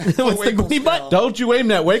What's the booty butt? Don't you aim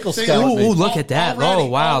that Wakel scale at me. Ooh, look at that. Already, oh,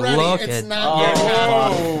 wow. Look it's at not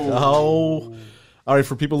that. Oh. All right,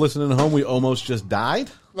 for people listening at home, we almost just died.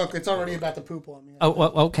 Look, it's already about to poop on me. Oh,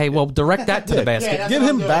 well, okay. Well, direct that to the basket. Yeah, Get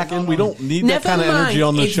him back in. We don't need that kind of energy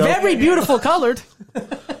on the show. It's very beautiful colored.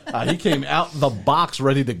 He came out the box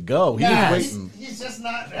ready to go. He was waiting. He's just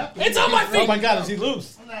not. It's on my feet. Oh, my God. Is he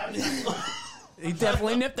loose? He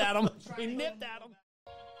definitely nipped at him. He nipped at him.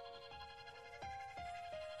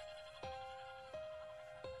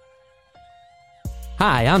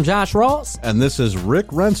 Hi, I'm Josh Ross. And this is Rick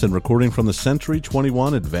Renson recording from the Century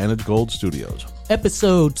 21 Advantage Gold Studios.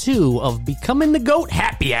 Episode 2 of Becoming the Goat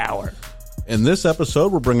Happy Hour. In this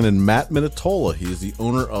episode, we're bringing in Matt Minatola. He is the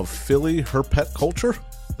owner of Philly Herpetoculture.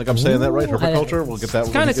 I think I'm saying that right, Herpetoculture? We'll get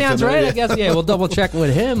that. Kind of sounds right, I guess. Yeah, we'll double check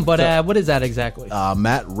with him. But what is that exactly?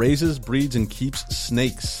 Matt raises, breeds, and keeps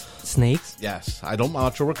snakes. Snakes? Yes. I'm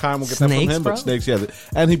not sure what kind. We'll get Snakes, that from him, bro? but snakes, yeah.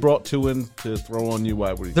 And he brought 2 in to throw on you.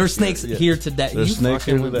 Why would he? There's snakes here today. There's You snakes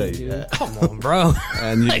here fucking with me, today. dude. Yeah. Come on, bro.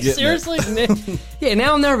 And you Like, get seriously? Yeah,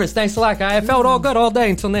 now I'm nervous. Thanks a lot, guy. I felt all good all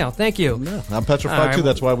day until now. Thank you. Yeah, I'm petrified All right, too.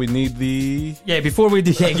 That's why we need the. Yeah, before we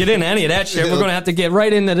get into any of that shit, we're going to have to get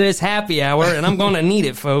right into this happy hour, and I'm going to need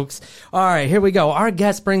it, folks. All right, here we go. Our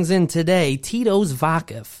guest brings in today Tito's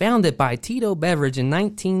Vodka, founded by Tito Beverage in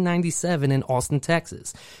 1997 in Austin,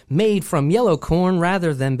 Texas. Made from yellow corn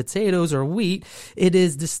rather than potatoes or wheat, it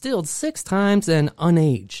is distilled 6 times and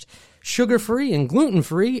unaged. Sugar-free and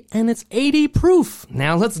gluten-free, and it's 80 proof.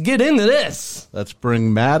 Now let's get into this. Let's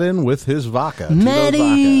bring Matt in with his vodka. Matty! Tito's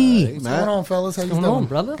vodka. Hey, What's Matt. going on, fellas? How you What's going on, doing?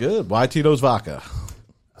 brother? Good. Why Tito's vodka?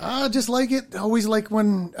 Just like it. Always like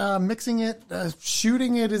when mixing it.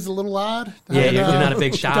 Shooting it is a little odd. Yeah, you're not a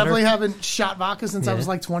big shotter? Definitely haven't shot vodka since I was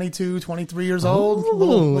like 22, 23 years old. Ooh, A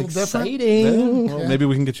little different. exciting. Well, maybe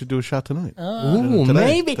we can get you to do a shot tonight. Ooh,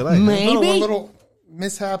 Today. maybe. Little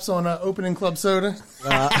mishaps on opening club soda.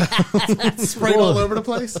 Sprayed all over the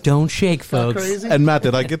place. Don't shake, folks. Crazy. And Matt,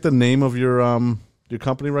 did I get the name of your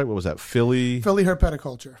company right? What was that? Philly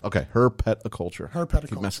Herpetoculture. Okay, Herpetoculture. Herpetoculture.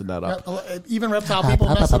 Keep messing that up. Even reptile people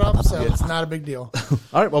mess it up, so it's not a big deal.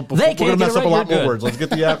 All right, well, we're They going to can't mess get up it a right, lot you're more good. words. Let's get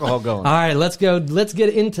the alcohol going. All right, let's go. Let's get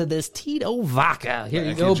into this Tito Vodka. Here you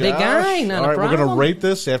Thank go, big Josh. guy. Not All a right, problem. we're going to rate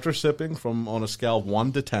this after sipping from on a scale of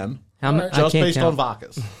 1 to 10. How much? I Just can't based count. on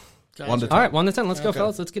vodkas. 1 to 10. All right, 1 to 10. Let's go,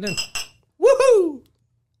 fellas. Let's get in. Woohoo!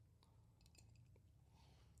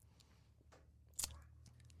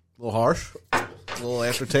 A little harsh. A little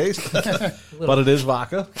aftertaste. But it is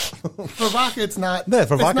vodka. For vodka, it's not. Yeah,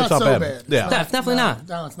 for vodka, it's it's not so bad. bad. Yeah. Definitely not.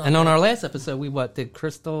 No, it's not. And on our last episode, we did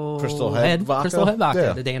Crystal Head vodka? Crystal Head vodka,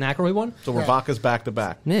 Yeah. the Dan Aykroyd one. So we're vodkas back to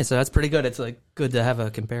back. Yeah, so that's pretty good. It's like good to have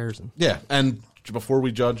a comparison. Yeah, and before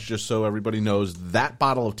we judge, just so everybody knows, that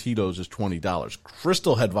bottle of Tito's is $20.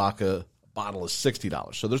 Crystal Head vodka bottle is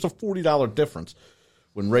 $60. So there's a $40 difference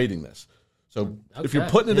when rating this. So if you're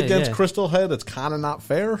putting it against Crystal Head, it's kind of not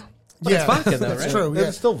fair. But it's vodka, though, That's right? true. Yeah.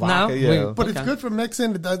 It's still vodka, yeah. But it's good for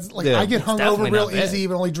mixing. It does. Like Yeah. I get It's hungover definitely real not bad. easy,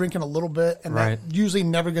 even only drinking a little bit, and Right. that usually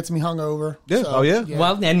never gets me hungover. Yeah. So, Oh, yeah?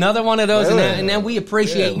 Well, another one of those, Yeah. and then we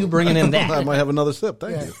appreciate you bringing in I that. might have another sip.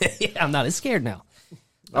 Thank you. Yeah, I'm not as scared now.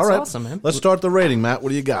 That's All right. awesome, man. Let's start the rating, Matt. What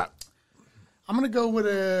do you got? I'm gonna go with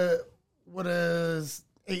a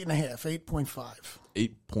 8.5, 8.5.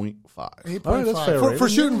 8.5. 8.5 All right, that's fair for rating.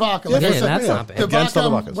 shooting vodka. Yeah, Like I yeah, said, that's not bad. The Against vodka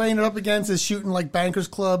other I'm vodkas. weighing it up against is shooting like Bankers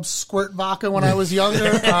Club squirt vodka when I was younger.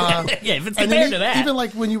 Yeah, if it's and compared to that. even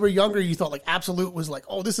like when you were younger, you thought like Absolute was like,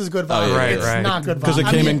 oh, this is good vodka. yeah, right, It's right. not good Because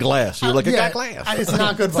vodka. it came in glass. You're like, it got glass. It's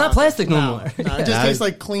not good It's vodka. not plastic no more. No, it just tastes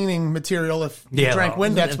like cleaning material if you Yeah, drank well,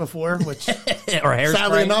 Windex before, which or hairspray.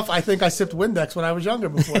 sadly enough, I think I sipped Windex when I was younger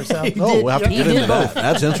before. So Oh, we'll have to He get did into that. both.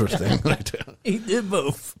 That's interesting. He did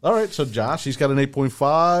both. All right, so Josh, he's got an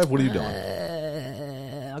 8.5. What are you doing?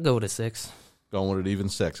 I'll go with a 6. Going with an even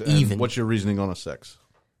 6. And Even. what's your reasoning on a 6?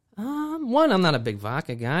 One, I'm not a big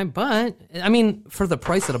vodka guy, but I mean, for the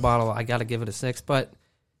price of the bottle, I got to give it a 6. But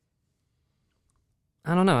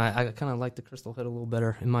I don't know. I kind of like the Crystal Head a little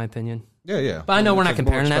better, in my opinion. Yeah, yeah. But I know we're not It's a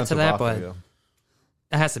more comparing that to expensive that, vodka,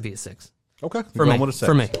 but it has to be a 6 Okay, for going me. with a 6.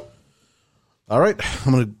 For me, All right,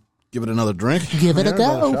 I'm going to give it another drink. Give it a Here,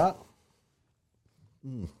 go. another shot.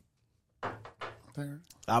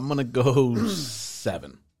 I'm going to go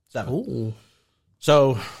 7. 7. ooh,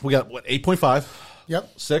 So we got, what, 8.5, yep.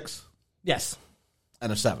 6, yes,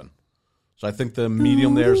 and a 7. So I think the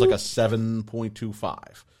medium there is like a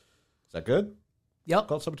 7.25. Is that good? yep.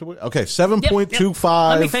 Call it 7.25? Okay, 7.25.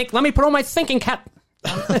 Let me think. Let me put on my thinking cap.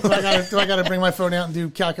 Do I got to bring my phone out and do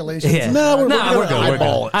calculations? Yeah. No, we're No, we're gonna good. We're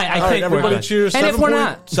eyeball good. it. I All right, think we're everybody good. cheers. And if we're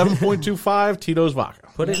not, 7.25 Tito's vodka.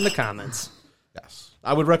 put it in the comments. Yes.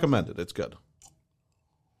 I would recommend it. It's good.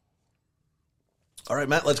 All right,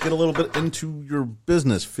 Matt, let's get a little bit into your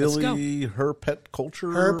business. Philly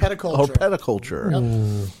Herpetoculture?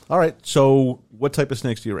 Herpetoculture. All right, so what type of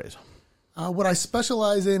snakes do you raise? What I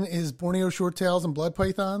specialize in is Borneo shorttails and blood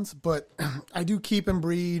pythons, but I do keep and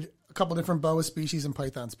breed a couple different boa species and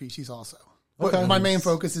python species also. Okay. But my main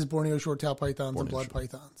focus is Borneo shorttail pythons and blood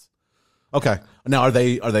pythons. Okay. Now, are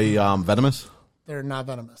they venomous? They're not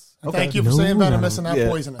venomous. Okay. Thank you for saying venomous and not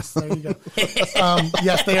poisonous. There you go.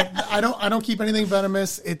 Yes, they are. I don't keep anything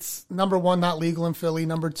venomous. It's number one, not legal in Philly.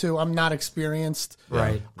 Number two, I'm not experienced.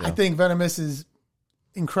 Right. I think venomous is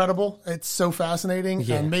incredible. It's so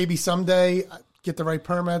fascinating, and maybe someday get the right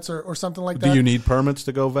permits or something like that. Do you need permits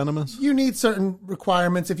to go venomous? You need certain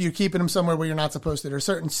requirements if you're keeping them somewhere where you're not supposed to. There's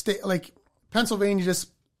certain state like Pennsylvania, just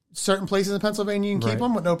certain places in Pennsylvania you can keep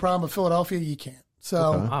them with no problem, but Philadelphia you can't.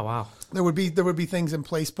 So, oh wow, there would be things in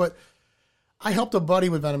place, but I helped a buddy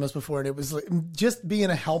with venomous before, and it was like, just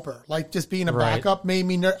being a helper, like just being a backup, made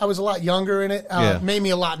me. I was a lot younger in it. Made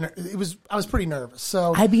me a lot. I was pretty nervous.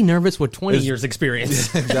 So I'd be nervous with 20 years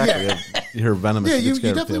experience. Exactly. You hear venomous. Yeah, you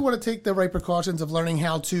definitely want to take the right precautions of learning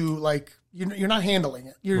how to like. You're not handling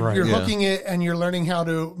it. You're hooking it, and you're learning how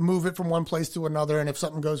to move it from one place to another. And if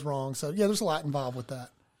something goes wrong, so there's a lot involved with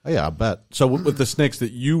that. Oh, yeah, I bet. So with the snakes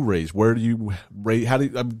that you raise, where do you raise? How do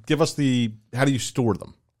you, give us how do you store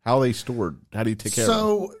them? How are they stored? How do you take care of them?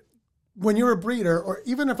 So when you're a breeder, or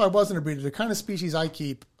even if I wasn't a breeder, the kind of species I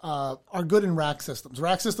keep are good in rack systems.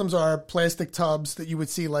 Rack systems are plastic tubs that you would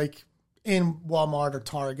see like in Walmart or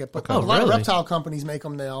Target, but a lot of reptile companies make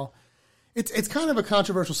them now. It's kind of a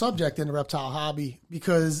controversial subject in the reptile hobby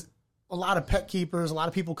because a lot of pet keepers, a lot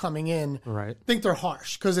of people coming in think they're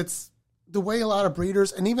harsh because it's the way a lot of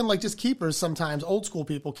breeders and even like just keepers sometimes, old school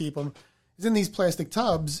people keep them, is in these plastic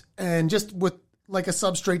tubs and just with like a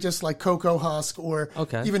substrate, just like cocoa husk or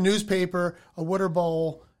even newspaper, a water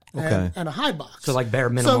bowl, and a high box. So like bare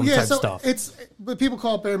minimum type stuff. But people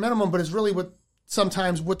call it bare minimum, but it's really what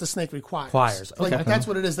the snake requires. Like that's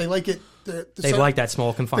what it is. They like it. They like that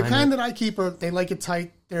small confinement. The kind that I keep they like it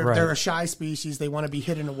tight. They're a shy species. They want to be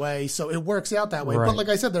hidden away. So it works out that way. But like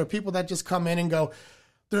I said, there are people that just come in and go,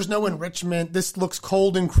 there's no enrichment. This looks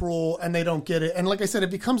cold and cruel, and they don't get it. And like I said, it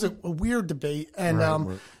becomes a weird debate.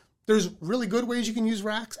 And there's really good ways you can use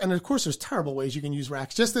racks, and of course, there's terrible ways you can use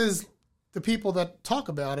racks. Just as the people that talk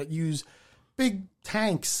about it use big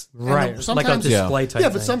tanks, like a display type. Yeah,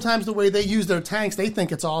 but sometimes the way they use their tanks, they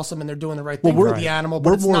think it's awesome and they're doing the right thing for the animal,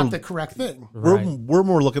 but it's not the correct thing. We're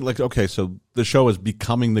more looking like so the show is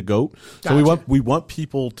becoming the goat. So we want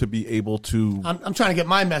people to be able to. I'm trying to get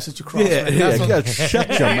my message across.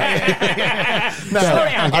 Shut your mouth.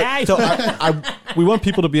 We want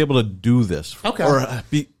people to be able to do this, or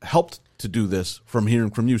be helped to do this from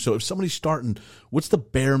hearing from you. So if somebody's starting, what's the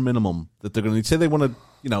bare minimum that they're going to need? Say they want to,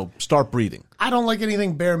 start breeding. I don't like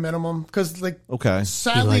anything bare minimum because,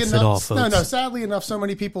 sadly enough, so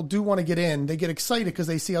many people do want to get in. They get excited because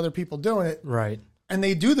they see other people doing it, and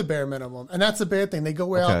they do the bare minimum, and that's a bad thing. They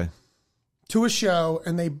go out to a show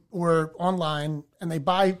or online and they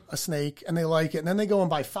buy a snake and they like it, and then they go and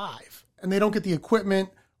buy 5, and they don't get the equipment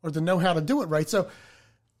or the know-how to do it right. So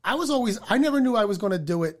I never knew I was going to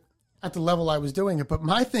do it at the level I was doing it. But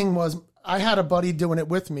my thing was, I had a buddy doing it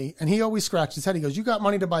with me, and he always scratched his head. He goes, you got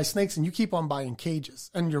money to buy snakes, and you keep on buying cages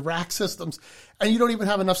and your rack systems, and you don't even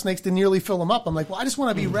have enough snakes to nearly fill them up. I'm like, well, I just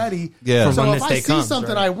want to be ready. Yeah. So if I see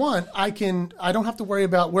something I want, I don't have to worry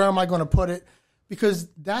about where am I going to put it, because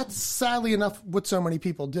that's sadly enough what so many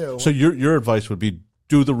people do. So your advice would be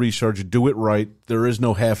do the research, do it right. There is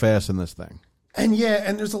no half-ass in this thing. And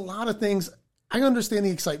and there's a lot of things. I understand the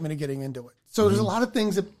excitement of getting into it. So there's a lot of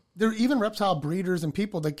things that there are even reptile breeders and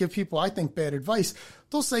people that give people, I think, bad advice.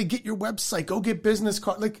 They'll say, get your website, go get business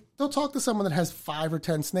cards. Like, they'll talk to someone that has 5 or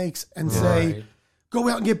 10 snakes and say, go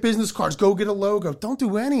out and get business cards, go get a logo. Don't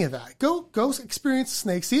do any of that. Go experience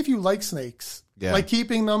snakes. See if you like snakes. Like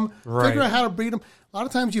keeping them. Figure out how to breed them. A lot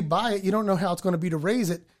of times you buy it, you don't know how it's going to be to raise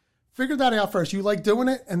it. Figure that out first. You like doing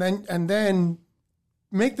it, and then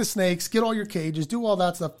make the snakes, get all your cages, do all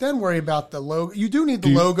that stuff. Then worry about the logo. You do need the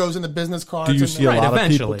logos and the business cards. Do you see a lot of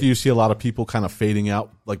people? Do you see a lot of people kind of fading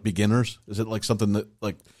out, like beginners? Is it like something that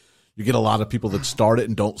like you get a lot of people that start it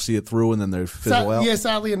and don't see it through, and then they fizzle out? Yeah,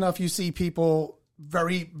 sadly enough, you see people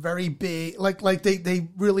very, very big, like they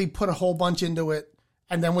really put a whole bunch into it,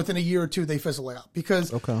 and then within a year or two they fizzle out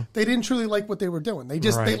because they didn't truly like what they were doing. They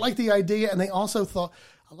just they liked the idea, and they also thought.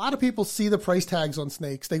 A lot of people see the price tags on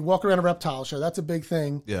snakes. They walk around a reptile show. That's a big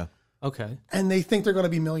thing. Yeah. Okay. And they think they're going to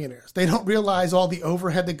be millionaires. They don't realize all the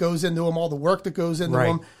overhead that goes into them, all the work that goes into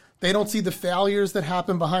them. They don't see the failures that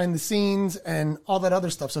happen behind the scenes and all that other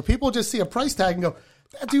stuff. So people just see a price tag and go,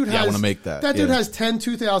 that dude has, I want to make that. That dude has 10,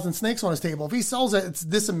 2,000 snakes on his table. If he sells it, it's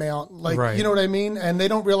this amount. Like, right. You know what I mean? And they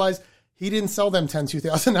don't realize he didn't sell them $10,000,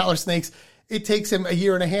 $2,000 snakes. It takes him a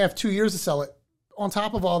year and a half, 2 years to sell it. On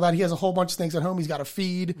top of all that, he has a whole bunch of snakes at home. He's got to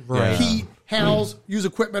feed, heat, house, use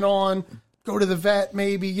equipment on, go to the vet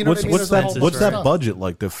maybe. You know what I mean? What's that budget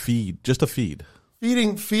like to feed, just to feed?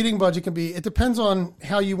 Feeding budget can be, it depends on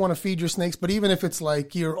how you want to feed your snakes, but even if it's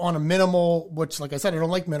like you're on a minimal, which like I said, I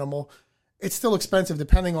don't like minimal, it's still expensive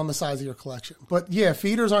depending on the size of your collection. But yeah,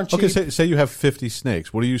 feeders aren't cheap. Okay, say you have 50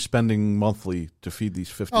 snakes. What are you spending monthly to feed these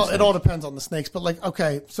 50 snakes? It all depends on the snakes. But like,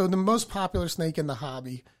 okay, so the most popular snake in the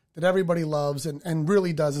hobby that everybody loves and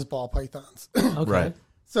really does is ball pythons. Okay. Right.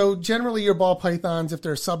 So generally your ball pythons, if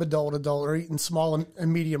they're sub-adult, adult, are eating small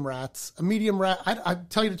and medium rats. A medium rat, I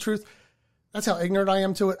tell you the truth, that's how ignorant I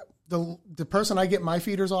am to it. The person I get my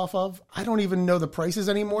feeders off of, I don't even know the prices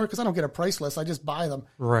anymore because I don't get a price list. I just buy them.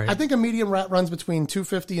 Right. I think a medium rat runs between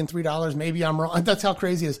 $2.50 and $3. Maybe I'm wrong. That's how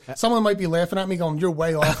crazy it is. Someone might be laughing at me going, you're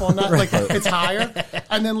way off on that. Right. Like it's higher.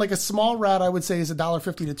 And then like a small rat, I would say is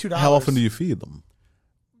 $1.50 to $2. How often do you feed them?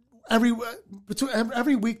 Every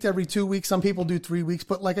week to every 2 weeks. Some people do 3 weeks,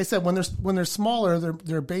 but like I said, when they're smaller,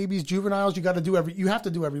 they're babies, juveniles. You have to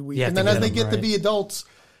do every week, and then as they get to be adults,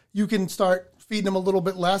 you can start feeding them a little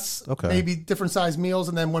bit less, maybe different size meals,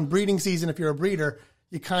 and then when breeding season, if you're a breeder,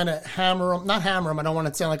 you kind of not hammer them. I don't want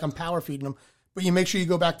to sound like I'm power feeding them, but you make sure you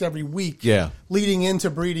go back to every week. Yeah, leading into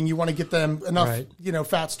breeding, you want to get them enough,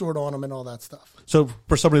 fat stored on them and all that stuff. So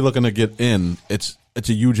for somebody looking to get in, it's a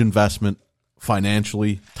huge investment.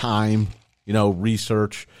 Financially, time,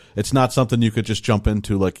 research. It's not something you could just jump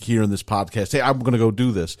into like here in this podcast. Hey, I'm going to go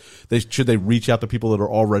do this. Should they reach out to people that are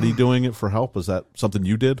already doing it for help? Is that something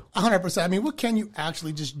you did? 100%. I mean, what can you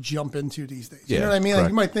actually just jump into these days? You know what I mean? Like,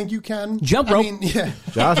 you might think you can. Jump rope.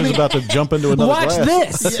 Josh is about to jump into another Watch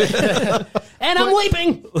class. this. And I'm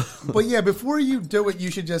leaping. But yeah, before you do it,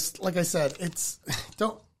 you should just, like I said,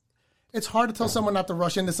 it's hard to tell someone not to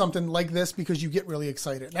rush into something like this because you get really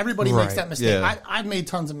excited. And everybody makes that mistake. Yeah. I've made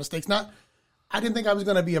tons of mistakes. I didn't think I was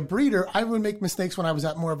going to be a breeder. I would make mistakes when I was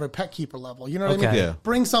at more of a pet keeper level. You know what I mean? Yeah.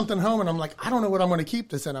 Bring something home and I'm like, I don't know what I'm going to keep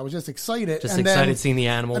this in. I was just excited. Excited seeing the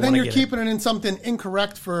animal. And then you're keeping it in something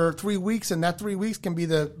incorrect for 3 weeks, and that 3 weeks can be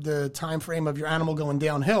the time frame of your animal going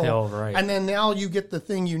downhill. Right. And then now you get the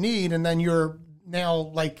thing you need, and then you're now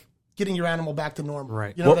like getting your animal back to normal.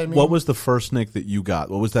 Right. You know what I mean? What was the first snake that you got?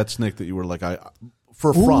 What was that snake that you were like,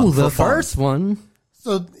 first one.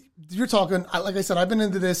 So you're talking, like I said, I've been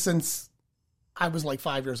into this since I was like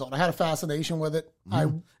 5 years old. I had a fascination with it.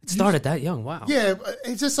 It started that young. Wow. Yeah.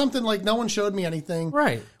 It's just something like no one showed me anything.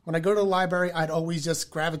 Right. When I go to the library, I'd always just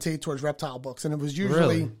gravitate towards reptile books. And it was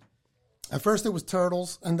usually, at first it was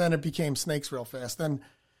turtles, and then it became snakes real fast. And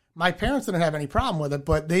my parents didn't have any problem with it,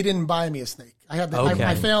 but they didn't buy me a snake.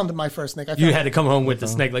 I found my first snake. You had to come home with the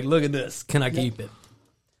snake. Like, look at this. Can I keep it?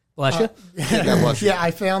 Bless you? Yeah,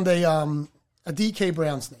 I found a DK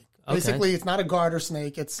brown snake. Basically, it's not a garter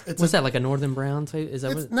snake. Was that like a northern brown type? Is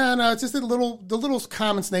that No. It's just the little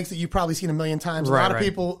common snakes that you've probably seen a million times. A lot of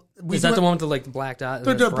people. Is that the one with the black dot?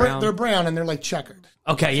 They're brown and they're like checkered.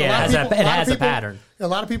 Okay, yeah, it has a pattern. A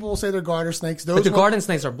lot of people will say they're garter snakes. But the garden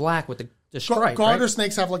snakes are black with the stripe. Garter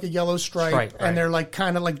snakes have like a yellow stripe, and they're like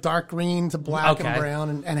kind of like dark green to black and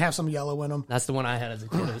brown, and have some yellow in them. That's the one I had as a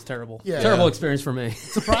kid. It was terrible. Yeah. Terrible experience for me.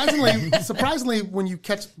 Surprisingly, when you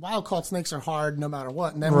catch wild caught snakes are hard no matter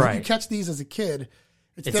what, and then when you catch these as a kid,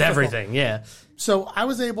 it's everything. Yeah. So I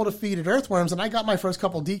was able to feed it earthworms, and I got my first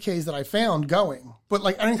couple DKs that I found going. But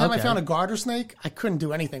like anytime I found a garter snake, I couldn't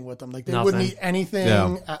do anything with them. Like they wouldn't eat anything.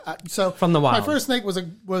 Yeah. So from the wild, my first snake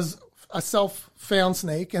was a self-found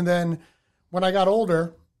snake, and then when I got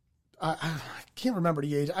older, I can't remember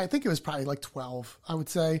the age. I think it was probably like 12. I would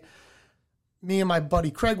say. Me and my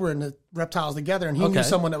buddy Craig were in the reptiles together, and he knew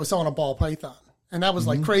someone that was selling a ball python. And that was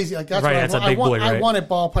like crazy. Like that's I wanted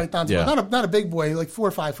ball pythons. Yeah. Not a big boy, like 4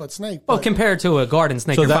 or 5 foot snake. Well, compared to a garden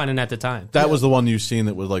snake you're finding at the time. That was the one you seen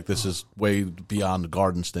that was like, this is way beyond a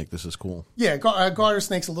garden snake. This is cool. Yeah, a garter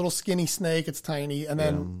snake's a little skinny snake. It's tiny, and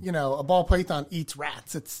then a ball python eats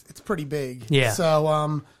rats. It's pretty big. Yeah.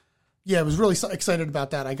 So I was really excited about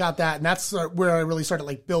that. I got that, and that's where I really started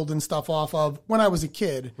like building stuff off of when I was a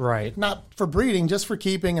kid. Right. Not for breeding, just for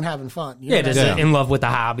keeping and having fun. In love with the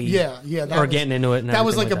hobby. Yeah. Getting into it. And that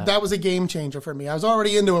was that was a game changer for me. I was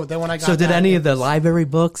already into it. Then when I got so did any of the library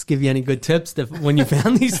books give you any good tips when you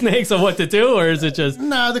found these snakes of what to do, or is it just?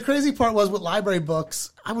 No, the crazy part was with library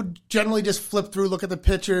books, I would generally just flip through, look at the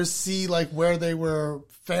pictures, see like where they were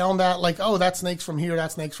found at. Like, oh, that snake's from here,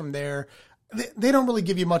 that snake's from there. they don't really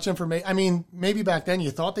give you much information. I mean, maybe back then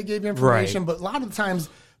you thought they gave you information, but a lot of the times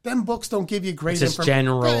them books don't give you great information.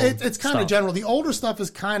 General. It's kind of general. The older stuff is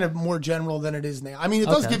kind of more general than it is now. I mean, it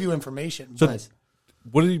does give you information. So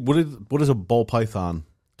what does a ball python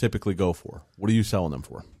typically go for? What are you selling them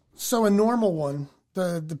for? So a normal one,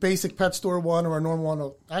 the basic pet store one, or a normal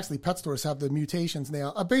one, actually pet stores have the mutations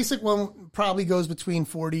now. A basic one probably goes between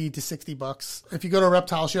 $40 to $60. If you go to a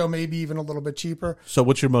reptile show, maybe even a little bit cheaper. So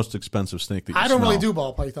what's your most expensive snake that you I don't really do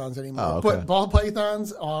ball pythons anymore. Oh, okay. But ball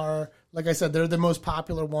pythons are, like I said, they're the most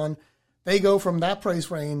popular one. They go from that price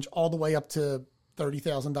range all the way up to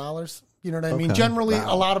 $30,000. You know what I mean? Generally,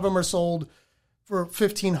 a lot of them are sold for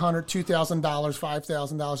 $1,500, $2,000,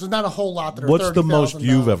 $5,000. There's not a whole lot that are $30,000. What's the most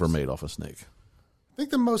you've ever made off a snake? I think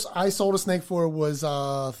the most I sold a snake for was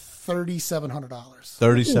 $3,700.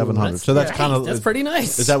 $3,700. So that's kind of that's pretty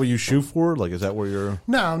nice. Is that what you shoot for? Like, is that where you're?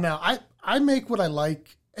 No. I make what I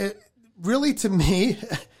like. Really, to me,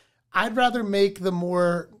 I'd rather make the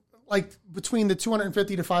more like between the $250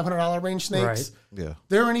 to $500 range snakes. Right. Yeah,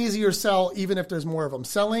 they're an easier sell, even if there's more of them.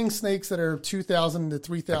 Selling snakes that are $2,000 to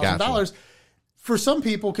 $3,000 for some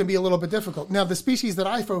people can be a little bit difficult. Now, the species that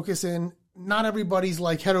I focus in, not everybody's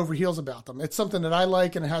like head over heels about them. It's something that I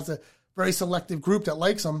like, and it has a very selective group that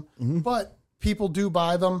likes them. Mm-hmm. But people do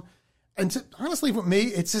buy them. And honestly, with me,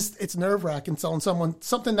 it's nerve-wracking selling someone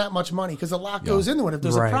something that much money because a lot goes into it. If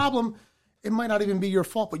there's a problem, it might not even be your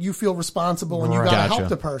fault, but you feel responsible and you got to help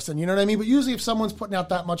the person. You know what I mean? But usually if someone's putting out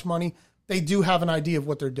that much money, they do have an idea of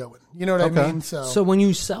what they're doing. You know what I mean? So when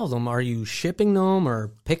you sell them, are you shipping them or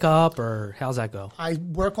pick up, or how's that go? I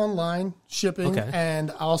work online, shipping, and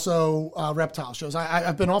also reptile shows.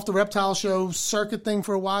 I've been off the reptile show circuit thing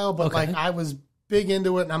for a while, but like I was big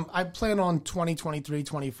into it, and I plan on 2023,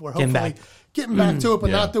 24, hopefully getting back to it,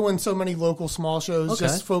 but not doing so many local small shows,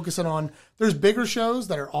 just focusing on, there's bigger shows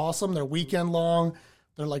that are awesome. They're weekend long.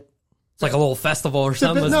 They're like, it's like a little festival or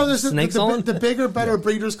something. The bigger, better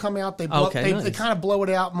breeders come out. They they kind of blow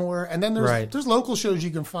it out more. And then there's local shows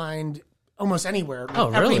you can find almost anywhere.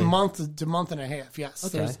 Every month to month and a half. Yes.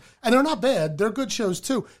 Okay. And they're not bad. They're good shows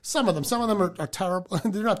too. Some of them are terrible.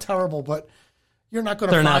 They're not terrible, but you're not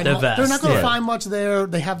going to find they're not going to find much there.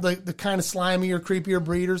 They have the kind of slimier, creepier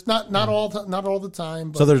breeders. Not all the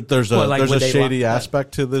time. But. So there's a shady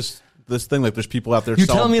aspect to this thing. Like there's people out there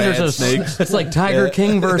selling bad snakes. It's like Tiger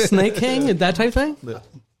King versus Snake King, that type of thing. Yeah.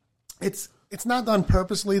 It's not done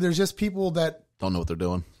purposely. There's just people that don't know what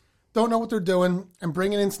they're doing. And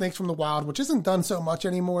bringing in snakes from the wild, which isn't done so much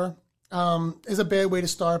anymore, is a bad way to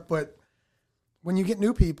start. But when you get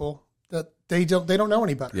new people that they don't know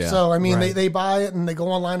any better. Yeah. So I mean, they buy it and they go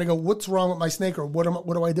online and go, "What's wrong with my snake?" or "What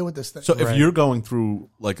do I do with this thing?" So if you're going through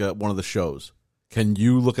like one of the shows, can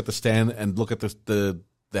you look at the stand and look at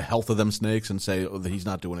the health of them snakes and say, "Oh, he's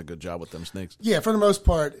not doing a good job with them snakes"? Yeah, for the most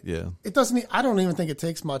part. Yeah, it doesn't. I don't even think it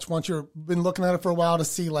takes much once you've been looking at it for a while to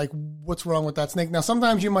see like what's wrong with that snake. Now,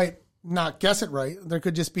 sometimes you might not guess it right. It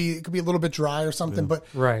could be a little bit dry or something. But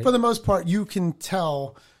for the most part, you can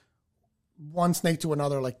tell one snake to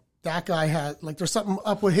another. Like that guy had there's something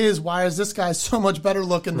up with his. Why is this guy so much better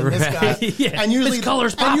looking than this guy? And usually his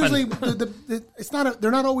color's popping. And usually it's not.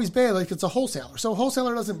 They're not always bad. Like it's a wholesaler. So a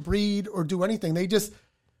wholesaler doesn't breed or do anything. They just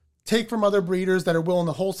take from other breeders that are willing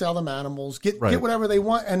to wholesale them animals, get whatever they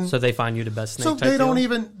want, and so they find you the best snake. So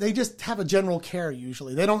they just have a general care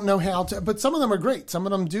usually. They don't know how to, but some of them are great. Some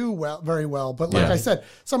of them do very well. But like I said,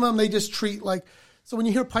 some of them they just treat like. So when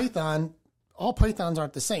you hear python, all pythons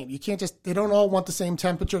aren't the same. You can't they don't all want the same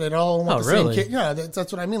temperature. They don't all want the same. Yeah,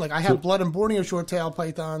 that's what I mean. Like I have blood and Borneo short-tail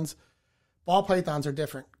pythons. Ball pythons are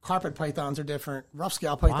different. Carpet pythons are different. Rough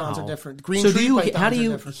scale pythons are different. Green tree pythons how do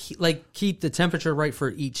you are different. like keep the temperature right for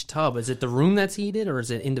each tub? Is it the room that's heated, or is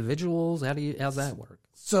it individuals? How's that work?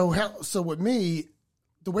 So with me,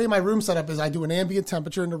 the way my room's set up is I do an ambient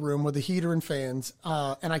temperature in the room with a heater and fans,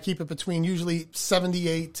 and I keep it between usually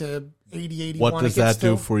 78 to 80, 81. What does that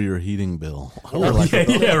do for your heating bill?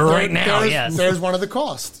 Right now, yes. There's one of the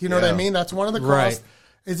costs. You know what I mean? That's one of the costs. Right.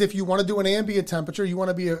 Is if you want to do an ambient temperature, you want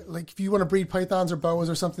to be if you want to breed pythons or boas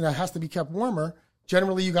or something that has to be kept warmer,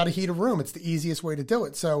 generally you got to heat a room. It's the easiest way to do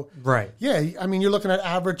it. So, yeah, I mean, you're looking at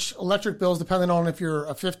average electric bills depending on if you're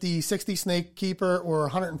a 50, 60 snake keeper or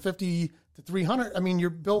 150 to 300. I mean,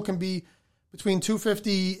 your bill can be between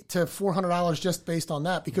 $250 to $400 just based on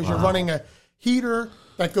that because you're running a heater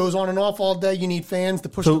that goes on and off all day. You need fans to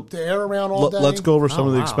push the air around all day. Let's go over some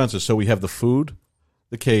of the expenses. So we have the food,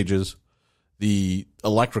 the cages, the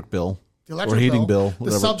electric bill, or heating bill,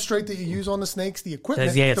 the substrate that you use on the snakes, the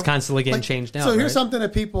equipment. It's constantly getting changed out. So here's something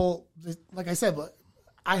that people, like I said,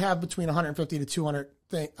 I have between 150 to 200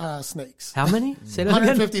 snakes. How many? Say that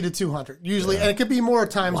 150 again? To 200 usually, and it could be more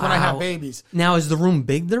times when I have babies. Now, is the room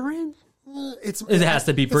big they're in? It has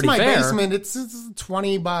to be pretty fair. It's my basement. It's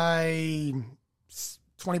 20 by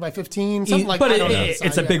 15, something like that. But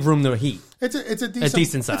it's a big room to heat. It's a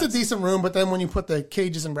decent size. It's a decent room, but then when you put the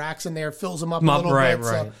cages and racks in there, it fills them up a little bit. Right.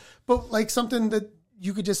 So, but like something that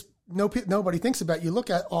you could just nobody thinks about. You look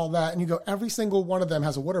at all that and you go, every single one of them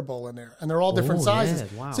has a water bowl in there, and they're all different sizes.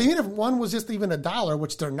 Yeah, wow. So even if one was just even $1,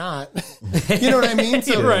 which they're not, you know what I mean?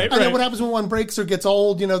 So, and then what happens when one breaks or gets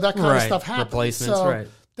old? You know, that kind of stuff happens. Replacements, so,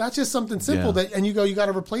 that's just something simple that, and you got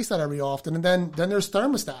to replace that every often. And then there's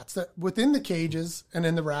thermostats that within the cages and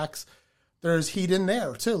in the racks, there's heat in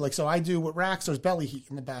there too. Like, so I do with racks, there's belly heat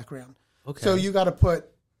in the background. Okay. So you got to put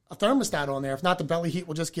a thermostat on there. If not, the belly heat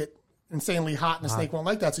will just get insanely hot and the snake won't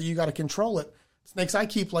like that. So you got to control it. Snakes I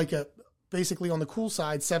keep like basically on the cool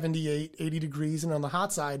side, 78, 80 degrees, and on the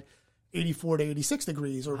hot side, 84 to 86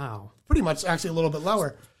 degrees, or pretty much actually a little bit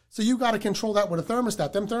lower. So you got to control that with a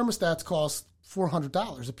thermostat. Them thermostats cost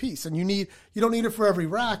 $400 a piece, and you don't need it for every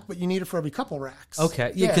rack, but you need it for every couple racks.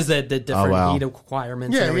 Okay, because the different heat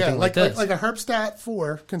requirements and everything like this. Like a Herpstat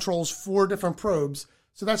 4 controls 4 different probes,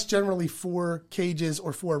 so that's generally 4 cages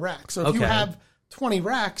or 4 racks. So if you have 20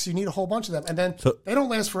 racks, you need a whole bunch of them, and then they don't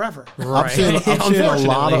last forever. Right. I'm seeing a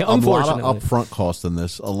lot of upfront cost in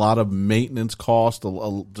this, a lot of maintenance cost,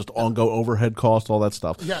 just ongoing overhead cost, all that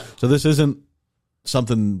stuff. Yeah. So this isn't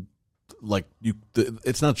something like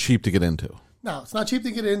it's not cheap to get into. No, it's not cheap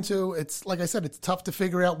to get into. It's like I said, it's tough to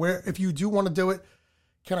figure out where, if you do want to do it,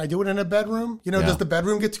 can I do it in a bedroom? You know, does the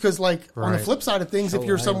bedroom get, because like on the flip side of things, if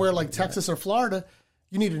you're somewhere like Texas or Florida,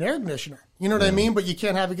 you need an air conditioner. You know what I mean? But you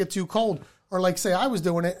can't have it get too cold. Or like say I was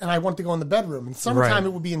doing it and I wanted to go in the bedroom. In summertime,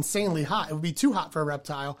 it would be insanely hot. It would be too hot for a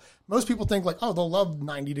reptile. Most people think like, oh, they'll love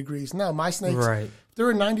 90 degrees. No, my snakes, if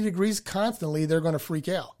they're in 90 degrees constantly, they're going to freak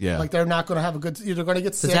out. Yeah. Like they're not going to have a good, they're going to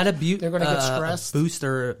get sick. Is that they're going to get stressed. Boost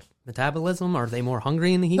their metabolism? Are they more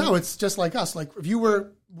hungry in the heat? No, it's just like us. Like if you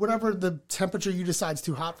were, whatever the temperature you decide is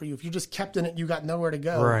too hot for you, if you just kept in it and you got nowhere to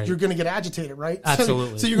go, you're going to get agitated, right?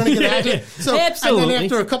 Absolutely. So you're going to get agitated. So, absolutely. And then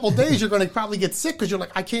after a couple of days, you're going to probably get sick because you're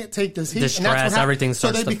like, I can't take this heat. The stress, everything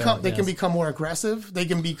starts to fail, they can become more aggressive. They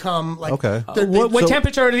can become like, what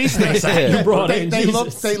temperature are these snakes at? You brought in? They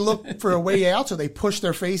look for a way out, so they push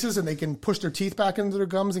their faces and they can push their teeth back into their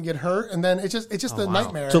gums and get hurt. And then it's just a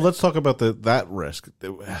nightmare. So let's talk about that risk.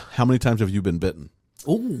 How many times have you been bitten?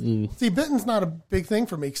 Ooh. See, bitten's not a big thing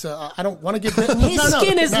for me, so I don't want to get bitten. His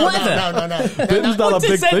skin is leather. No. Bitten's not a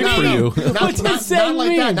big thing for you. Not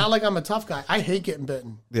like that. Not like I'm a tough guy. I hate getting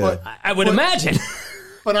bitten. Yeah. But, I would imagine.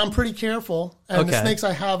 But I'm pretty careful, and the snakes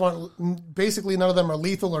I have aren't, basically none of them are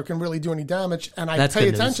lethal or can really do any damage, and I pay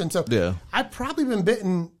attention. So I've probably been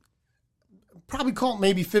bitten, probably caught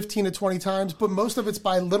maybe 15 to 20 times, but most of it's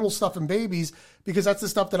by little stuff in babies, because that's the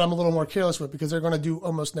stuff that I'm a little more careless with, because they're going to do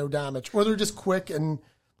almost no damage, or they're just quick and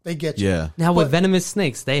they get you. Yeah. Now with venomous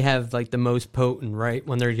snakes, they have like the most potent, right,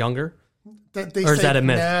 when they're younger? Or is that a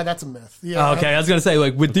myth? Nah, that's a myth. Yeah. Oh, okay, I was going to say,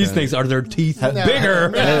 like, with these snakes, are their teeth bigger?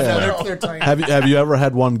 They're tiny. Have you ever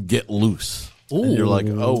had one get loose? Ooh. And you're like,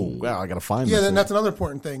 oh, wow, I got to find this. Yeah, then that's another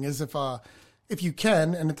important thing, is if you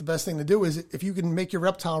can, and the best thing to do is if you can make your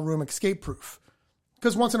reptile room escape proof.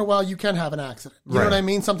 Because once in a while, you can have an accident. You know what I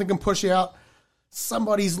mean? Something can push you out.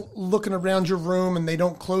 Somebody's looking around your room and they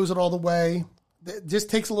don't close it all the way. It just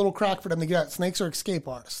takes a little crack for them to get out. Snakes are escape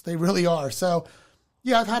artists. They really are. So,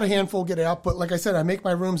 yeah, I've had a handful get out. But like I said, I make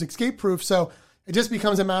my rooms escape proof. So it just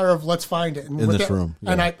becomes a matter of let's find it. And in this room.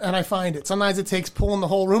 Yeah. And I find it. Sometimes it takes pulling the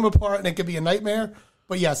whole room apart and it could be a nightmare.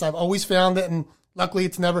 But yes, I've always found it. And luckily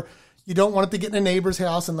it's never... You don't want it to get in a neighbor's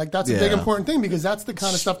house, and like that's a big important thing, because that's the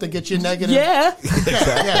kind of stuff that gets you negative. Yeah.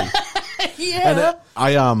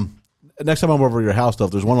 And next time I'm over your house, though,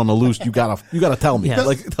 if there's one on the loose, you gotta tell me. Yeah.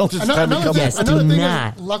 Like, don't just have me come. Another thing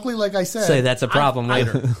is, luckily, like I said, say that's a problem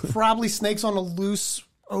later. Probably snakes on the loose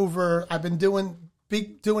over. I've been doing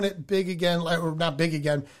it big again, or not big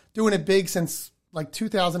again, doing it big since like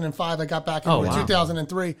 2005. I got back into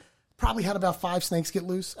 2003. Probably had about 5 snakes get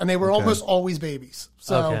loose, and they were almost always babies.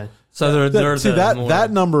 So, so that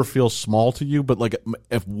number feels small to you, but like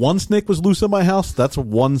if one snake was loose in my house, that's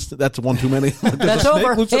one too many. That's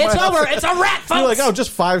over. It's over. It's a rat, folks. You're like, oh, just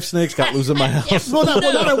 5 snakes got loose in my house. Well, not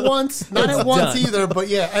at once, either. But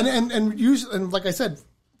yeah, and usually, and like I said,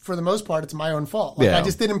 for the most part, it's my own fault. Like, I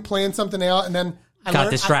just didn't plan something out, and then.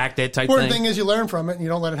 Got distracted. Important thing is you learn from it and you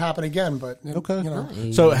don't let it happen again. But okay,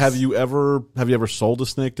 Nice. So have you ever sold a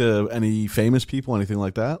snake to any famous people, anything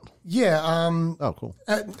like that? Yeah. Oh, cool.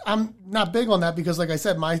 I'm not big on that because, like I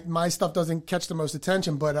said, my stuff doesn't catch the most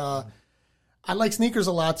attention. But I like sneakers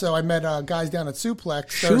a lot, so I met guys down at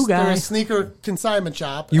Suplex. They're a sneaker consignment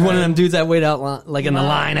shop. You one of them dudes that wait out like in the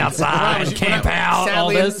line outside and camp out.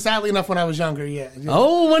 Sadly enough, when I was younger, yeah.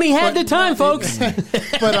 Oh, when he had the time, folks.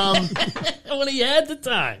 But when he had the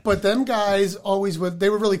time. But them guys always they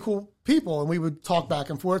were really cool people, and we would talk back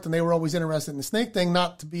and forth, and they were always interested in the snake thing,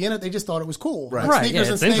 not to be in it. They just thought it was cool. Right. Like Sneakers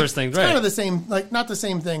and snakes, interesting. It's kind of the same, like not the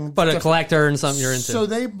same thing. But a collector and something you're into. So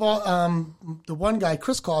they bought, the one guy,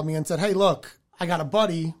 Chris, called me and said, hey, look, I got a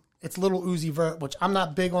buddy. It's Little Uzi Vert, which I'm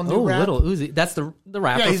not big on new rap. Little Uzi. That's the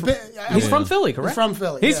rapper. Yeah, he's from Philly, correct? He's from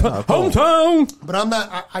Philly. He's from hometown. But I'm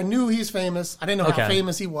not, I knew he's famous. I didn't know how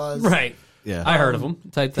famous he was. Right. Yeah. I heard of him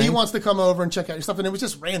type thing. He wants to come over and check out your stuff. And it was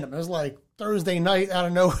just random. It was like Thursday night out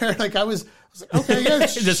of nowhere. Like I was like, okay, yeah,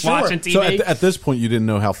 just sure. watching TV. So at this point, you didn't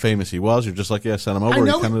know how famous he was. You're just like, yeah, send him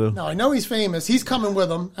over. I know he's famous. He's coming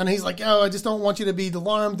with him. And he's like, oh, I just don't want you to be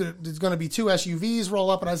alarmed. There's going to be 2 SUVs roll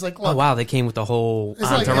up. And I was like, look. Oh, wow. They came with the whole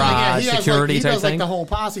entourage, he security type does thing. Like the whole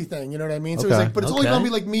posse thing. You know what I mean? So he's like, but it's only going to be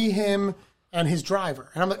like me, him, and his driver.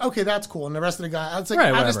 And I'm like, okay, that's cool. And the rest of the guy, I was like,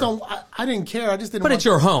 I just don't, I didn't care. I just didn't But it's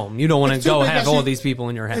your home. You don't want to go have all these people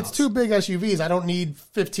in your house. It's 2 big SUVs. I don't need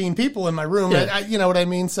 15 people in my room. Yeah. You know what I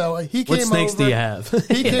mean? So he came over. What snakes do you have?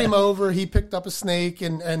 He came over. He picked up a snake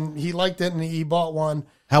and he liked it and he bought one.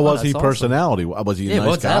 How was he personality? Awesome. Was he a nice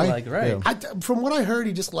what's guy? That like, right? Yeah. From what I heard,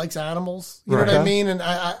 he just likes animals. You know what I mean?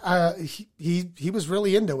 And he was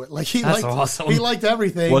really into it. Like awesome. He liked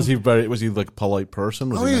everything. Was he like a polite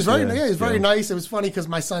person? He was very he was very nice. It was funny because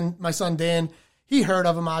my son Dan, he heard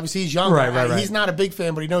of him. Obviously, he's younger. Right. He's not a big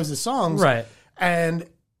fan, but he knows his songs. Right. And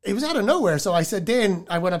it was out of nowhere. So I said, Dan,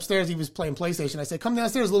 I went upstairs. He was playing PlayStation. I said, come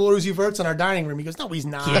downstairs. Little Uzi Vert's in our dining room. He goes, no, he's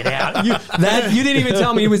not. Get out. You didn't even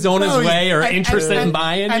tell me he was on his way or interested in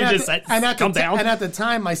buying. You just said, come down. And at the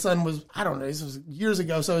time, my son was, I don't know, this was years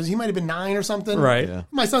ago. So he might have been 9 or something. Right. Yeah.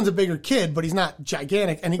 My son's a bigger kid, but he's not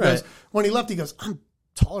gigantic. And he goes, when he left, he goes, I'm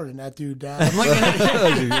taller than that dude, Dad. I'm like,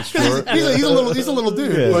 he's a little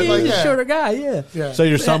dude. Yeah. But he's a shorter guy, yeah. So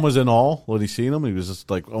your son was in awe when he seen him? He was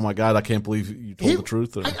just like, oh my God, I can't believe you told the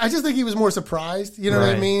truth. Or... I just think he was more surprised. You know what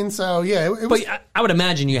I mean? So, yeah. It was, but I would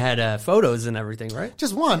imagine you had photos and everything, right?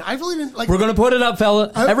 Just one. I really didn't like. We're going to put it up,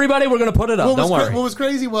 fella. Everybody, we're going to put it up. Don't worry. What was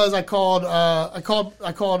crazy was I called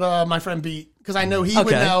my friend Beat. Because I know he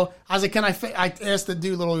would know. I was like, I asked the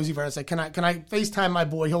dude, Little Uzi Vert, I said, can I FaceTime my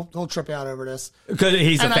boy? He'll trip out over this. Because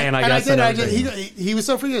he's a fan, I guess. He was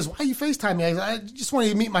so free. He goes, why are you FaceTime me? I just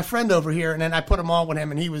wanted to meet my friend over here. And then I put him on with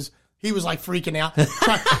him, and he was like freaking out,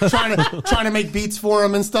 trying to make beats for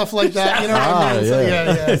him and stuff like that. You know what I mean?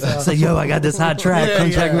 Yeah. So, It's like, yo, I got this hot track.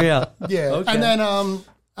 Come check me out. Yeah. Okay. And then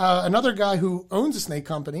another guy who owns a snake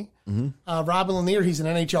company, Robin Lanier, he's an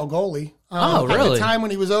NHL goalie. Really? At the time when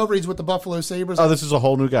he was over, he's with the Buffalo Sabres. Oh, this is a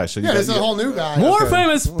whole new guy. So this is a whole new guy. More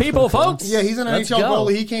famous people, folks. Yeah, he's an NHL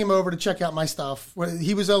goalie. He came over to check out my stuff.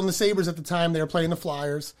 He was on the Sabres at the time. They were playing the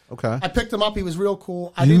Flyers. Okay. I picked him up. He was real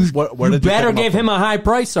cool. You better give him a high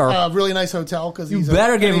price, sir. Really nice hotel because you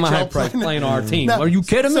better give him a high price playing our team. Are you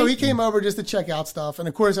kidding me? So he came over just to check out stuff, and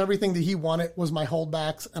of course, everything that he wanted was my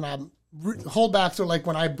holdbacks. And holdbacks are like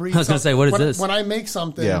when I breed. I was going to say, what is this? When I make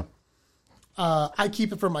something, I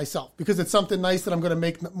keep it for myself because it's something nice that I'm going to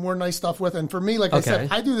make more nice stuff with. And for me, like I said,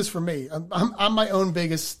 I do this for me. I'm my own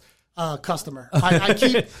biggest customer.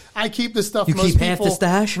 I keep the stuff most keep half the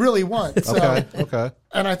stash? Really want. So, okay.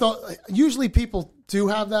 And I thought usually people do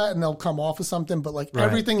have that and they'll come off of something, but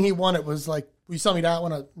everything he wanted was like, will you sell me that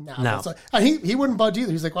one? No. Like, he wouldn't budge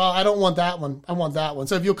either. He's like, well, I don't want that one. I want that one.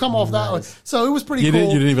 So if you'll come off that one. So it was pretty cool. You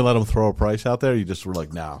didn't even let him throw a price out there? You just were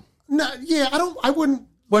like, no. No, yeah, I wouldn't.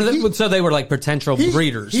 So they were like potential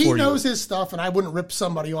breeders. He knows his stuff, and I wouldn't rip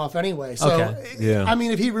somebody off anyway. So, I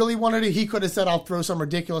mean, if he really wanted it, he could have said, "I'll throw some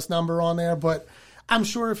ridiculous number on there." But I'm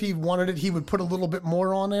sure if he wanted it, he would put a little bit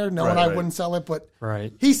more on there, knowing I wouldn't sell it. But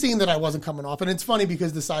he's seen that I wasn't coming off, and it's funny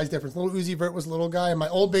because the size difference. Little Uzi Vert was a little guy in my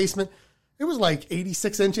old basement. It was like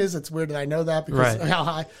 86 inches. It's weird that I know that because of how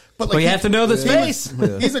high. But you have to know the space.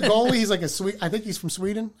 He's a goalie. He's like I think he's from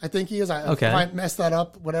Sweden. I think he is. I messed that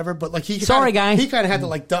up, whatever. But like he kind of had to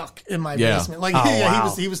like duck in my basement. Like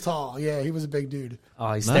he was tall. Yeah, he was a big dude.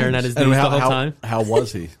 Oh, he's staring at his dude the whole time. How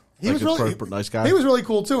was he? He was really nice guy. He was really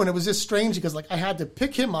cool too, and it was just strange because like I had to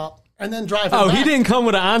pick him up and then drive him back. He didn't come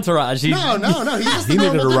with an entourage. No. He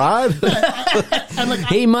needed a ride.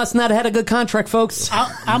 He must not have had a good contract, folks.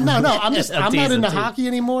 I'm not into hockey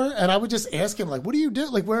anymore, and I would just ask him like, "What do you do?"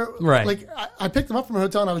 Like where? Right. Like I picked him up from a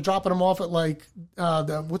hotel, and I was dropping him off at like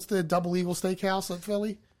what's the Double Eagle Steakhouse at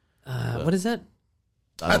Philly? What is that?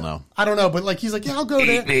 I don't know. I don't know, but like he's like, yeah, I'll go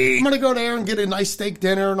there. I'm gonna go there and get a nice steak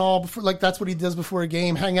dinner and all. Before, like that's what he does before a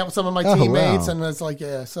game. Hang out with some of my teammates, and it's like,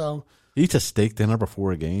 yeah. So Eat a steak dinner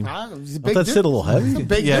before a game. He's a Don't that sit a little heavy? He's a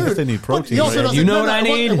big yeah, dude. I guess they need protein. You know what I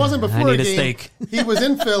need? It wasn't before I need a a game. steak. He was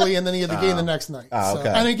in Philly, and then he had the game the next night. Okay.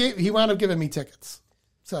 And he wound up giving me tickets.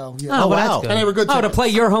 So yeah. Oh, wow. That's good. And they were good tickets. To play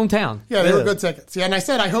your hometown. Yeah, they were good tickets. Yeah, and I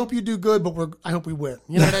said, I hope you do good, but I hope we win.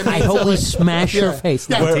 You know what I mean? I hope we smash your face.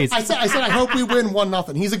 Yeah, I said, I hope we win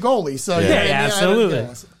 1-0. He's a goalie, so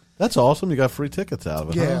absolutely. That's awesome. You got free tickets out of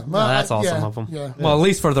it. Yeah, huh? Well, that's awesome of him. Yeah. Well, at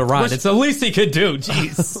least for the ride. It's the least he could do.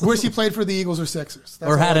 Jeez. Wish he played for the Eagles or Sixers.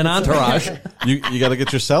 Or had an entourage. You got to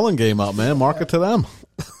get your selling game up, man. Market to them.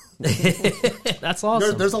 That's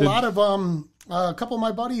awesome. There's a lot of a couple of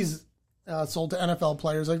my buddies sold to NFL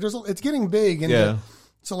players. Like it's getting big, and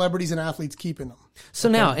celebrities and athletes keeping them. So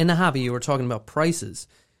now in the hobby, you were talking about prices.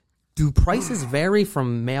 Do prices vary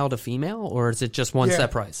from male to female, or is it just one set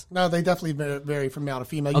price? No, they definitely vary from male to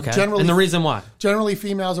female. Okay. And the reason why? Generally,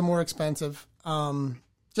 females are more expensive,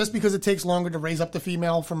 just because it takes longer to raise up the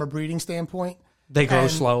female from a breeding standpoint. They grow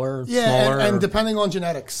slower, smaller. And depending on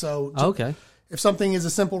genetics. So okay. If something is a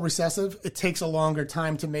simple recessive, it takes a longer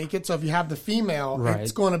time to make it. So if you have the female,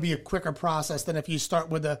 it's going to be a quicker process than if you start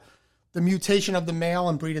with the mutation of the male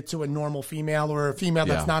and breed it to a normal female or a female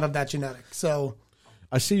that's not of that genetic. So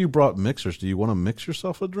I see you brought mixers. Do you want to mix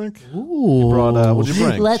yourself a drink? Ooh. You brought, what'd you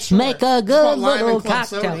bring? Let's make a good little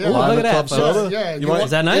cocktail. Soda, Ooh, look at that. Soda? Yeah,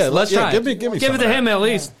 is that nice? Let's try it. Give me Give it to him at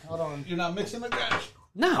least. Hold on. You're not mixing the guys.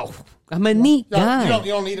 No. I'm a neat guy.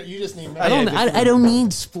 You don't need it. You just need milk. I don't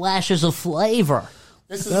need splashes of flavor.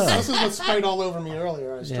 This is what sprayed all over me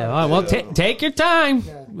earlier. Well, take your time.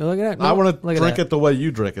 Yeah. Look at that. No, I want to drink it the way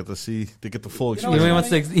you drink it to get the full experience.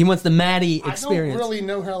 He wants the Maddie experience. I don't really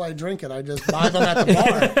know how I drink it. I just buy them at the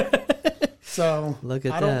bar. So look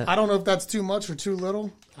at that. I don't know if that's too much or too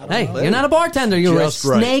little. Hey, you're not a bartender. You're just a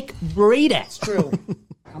snake breeder. It's true.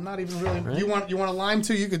 I'm not even really. Right? You want a lime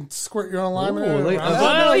too? You can squirt your own lime in it.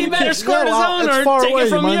 Well, you better squirt his own or take it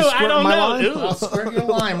from you. I don't know. I'll squirt your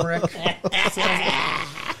lime, Rick.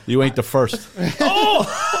 You ain't the first.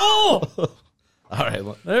 Oh! All right.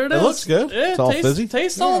 There it is. It looks good. It's all fizzy.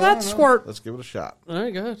 Taste all of that squirt. Let's give it a shot. All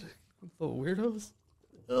right, good. Little weirdos.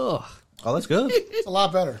 Ugh. Oh, that's good. It's a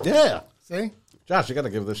lot better. Yeah. See? Josh, you got to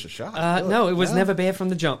give this a shot. No, it was never bad from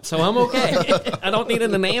the jump, so I'm okay. I don't need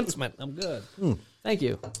an enhancement. I'm good. Thank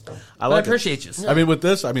you. I appreciate you. I mean, with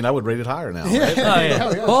this, I would rate it higher now.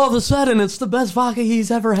 Right? All of a sudden, it's the best vodka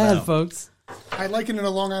he's ever had, folks. I like it in a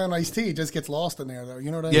Long Island iced tea. It just gets lost in there, though.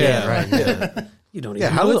 You know what I mean? Yeah, right. Yeah. You don't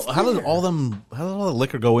even know. How does all the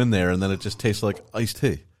liquor go in there and then it just tastes like iced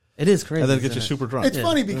tea? It is crazy. And then it gets you super drunk. It's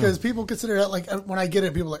funny because people consider that, like, when I get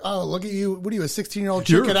it, people are like, oh, look at you. What are you, a 16-year-old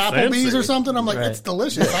chick at Applebee's or something? I'm like, it's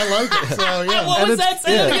delicious. I like it. So, yeah. What was that?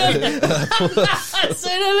 Say that again.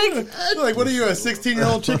 Say that again. Like, what are you, a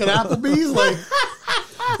 16-year-old chick at Applebee's? Like,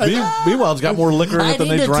 meanwhile, it's got more liquor in it than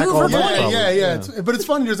they drank all night. Yeah. But it's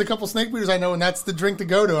funny. There's a couple snake breeders I know, and that's the drink to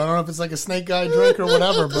go to. I don't know if it's like a snake guy drink or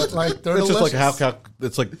whatever, but like they're delicious. Just like how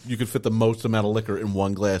it's like you could fit the most amount of liquor in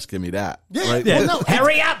one glass. Give me that. Yeah. Right? Well, no,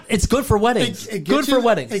 hurry up! It's good for weddings. Good for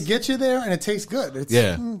weddings. It gets you there, and it tastes good. It's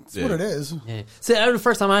what it is. Yeah. See, the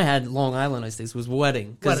first time I had Long Island iced teas was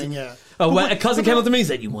wedding. Wedding, yeah. A cousin came up to me and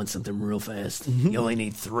said, "You want something real fast? You only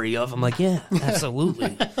need 3 of them." I'm like, "Yeah,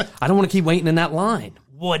 absolutely. I don't want to keep waiting in that line."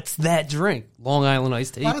 What's that drink? Long Island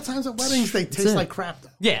iced tea. A lot of times at weddings, they taste like crap, though.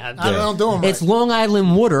 Yeah. I don't do them right. It's Long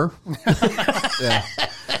Island water.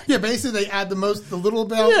 Yeah, basically they add the little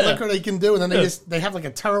bit of liquor they can do, and then they have like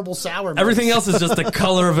a terrible sour mix. Everything else is just the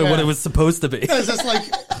color of it, what it was supposed to be. It's just like,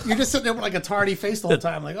 you're just sitting there with like a tardy face the whole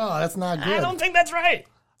time, like, oh, that's not good. I don't think that's right.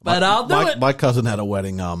 But I'll do it. My cousin had a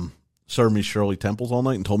wedding, served me Shirley Temples all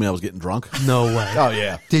night and told me I was getting drunk. No way. Oh,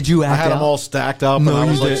 yeah. Did you act I had out? them all stacked up, and I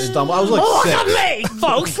was like stumbling. I was like look 6. at me,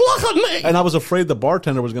 folks. Look at me. And I was afraid the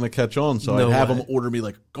bartender was going to catch on, so I'd have him order me,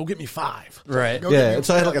 like, go get me 5. Right. Yeah.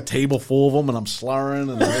 So I had like a table full of them, and I'm slurring.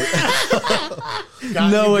 And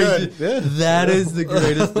no way. That is the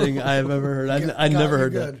greatest thing I've ever heard. I never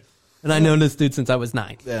heard that. And I known this dude since I was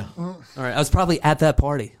 9. Yeah. All right. I was probably at that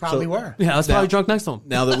party. Probably were. Yeah, I was probably drunk next to him.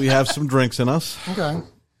 Now that we have some drinks in us, okay.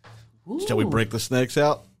 Shall we break the snakes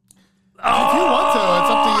out? If you want to, it's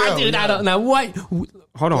up to you. Dude, I don't know. What?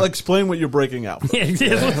 Hold on. Well, explain what you're breaking out.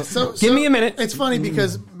 So give me a minute. It's funny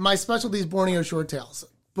because my specialty is Borneo short tails,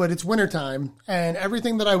 but it's wintertime, and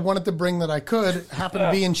everything that I wanted to bring that I could happened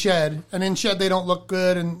to be in shed. And in shed, they don't look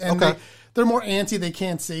good, and they're more antsy. They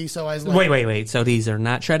can't see. So I was like, wait. So these are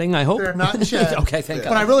not shedding, I hope? They're not in shed. Okay, thank God.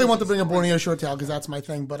 But I really want to bring a Borneo short tail because that's my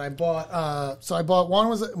thing. But I bought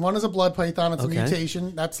one is a blood python. It's a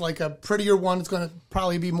mutation. That's like a prettier one. It's going to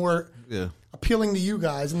probably be more appealing to you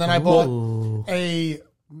guys. And then I bought a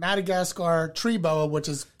Madagascar tree boa, which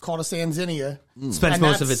is called a Sanzinia. Spends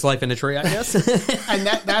most of its life in a tree, I guess. And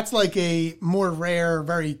that's like a more rare,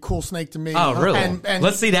 very cool snake to me. Oh, really? And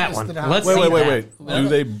let's see that one.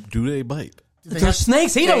 Wait. Do they bite? They're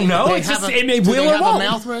snakes. He don't know. It's just it may will or won't.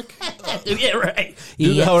 Mouth, Rick? Yeah, right.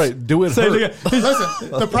 All right, do it. Listen,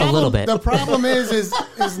 the problem, a little bit. The problem is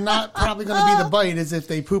not probably going to be the bite. Is if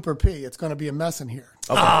they poop or pee, it's going to be a mess in here.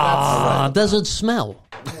 Okay. Does it smell?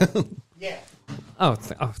 Yeah. Oh,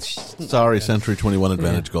 sorry, Century 21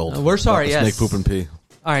 Advantage Gold. We're sorry. Yes. Snake poop and pee.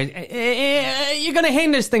 All right, you're gonna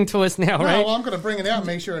hand this thing to us now, right? No, well, I'm gonna bring it out and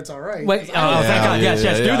make sure it's all right. Wait, thank God. Yes,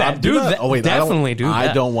 do that. Do that. Oh, wait, definitely do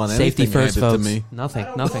that. I don't want anything safety first, handed folks. to me. Nothing.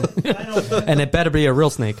 And it better be a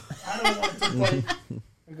real snake. I don't want it to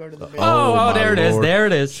bite. Go to the Oh, there it is. Lord. There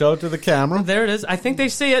it is. Show it to the camera. There it is. I think they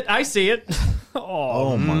see it. I see it.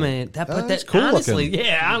 Oh man, that's cool honestly, looking.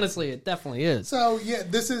 yeah, honestly, it definitely is. So yeah,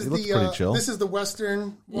 this is this is the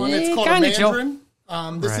Western one. Yeah, It's called a kinda mandarin.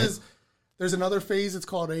 There's another phase. It's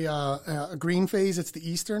called a green phase. It's the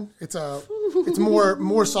Eastern. It's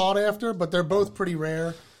more sought after, but they're both pretty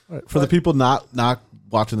rare. Right. For the people not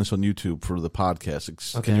watching this on YouTube for the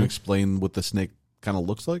podcast, can you explain what the snake kind of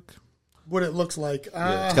looks like? What it looks like.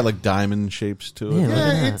 It's got like diamond shapes to it.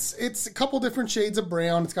 Yeah, it's a couple different shades of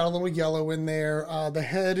brown. It's got a little yellow in there. The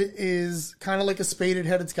head is kind of like a spaded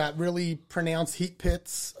head. It's got really pronounced heat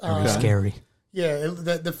pits. Scary. Yeah,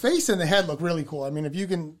 the face and the head look really cool. I mean, if you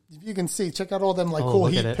can see, check out all them like cool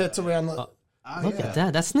heat pits around. Look at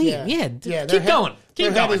that. That's neat. Yeah. Keep going.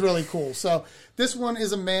 Their head is really cool. So this one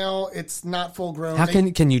is a male. It's not full grown. How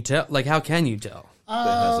can you tell? Like, how can you tell?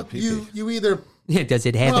 You either. Yeah, does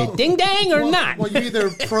it have a ding dang or not? Well, you either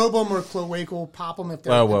probe them or cloacal pop them if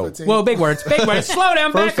they're. Whoa, big words, big words. Slow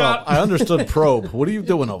down, First back off, up. I understood probe. What are you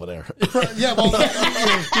doing over there? Yeah, well,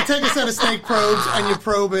 you take a set of snake probes and you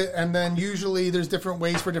probe it, and then usually there's different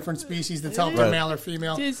ways for different species to tell if they're male or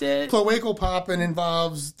female. Cloacal popping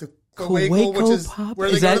involves the cloacal, which is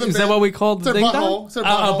where they go to the is that what we call the ding dong? It's their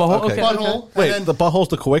butthole. Okay. Butthole. Wait, the butthole's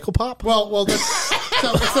the cloacal pop? Well, so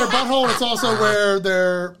it's their butthole. It's also where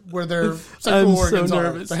their sexual organs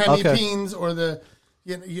are. The hemipenes or the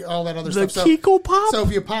all that other stuff. So, pop. So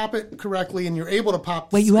if you pop it correctly and you're able to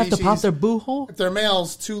pop, you have to pop their boo hole. If they're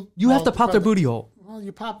males, you have to pop their booty hole. Well,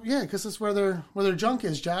 you pop, because it's where their junk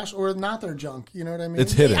is, Josh, or not their junk. You know what I mean?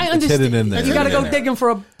 It's hidden. It's hidden in there. You got to go digging for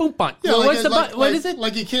a boom bunt. Yeah, what is it?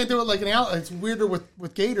 Like you can't do it like an outlet. It's weirder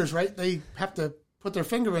with gators, right? They have to put their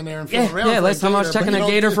finger in there and feel around. Yeah, last time I was checking a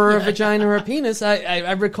gator for a vagina or a penis,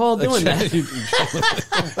 I recall doing that.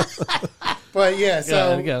 But yeah,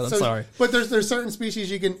 I'm sorry. But there's certain species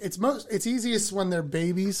you can. It's easiest when they're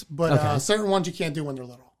babies, but certain ones you can't do when they're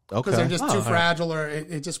little because they're just too fragile, or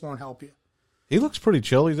it just won't help you. He looks pretty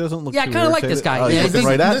chill. He doesn't look. Yeah, I kind of like this guy. He's looking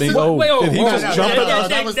right at me. Did he just jump out?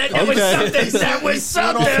 That was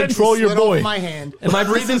something. Control your boy. My hand. Am I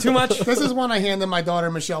breathing too much? This is one I handed my daughter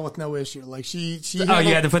Michelle with no issue. Like she. Oh,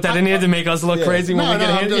 you had to put that in here to make us look crazy when we get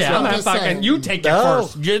handed. Yeah, I'm not fucking. You take it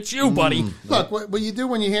first. It's you, buddy. Look, what you do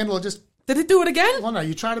when you handle it, just. Did it do it again? Well, no,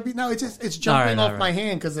 you try to be. No, it's jumping off my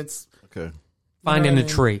hand because it's. Okay. Finding a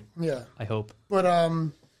tree. Yeah. I hope. But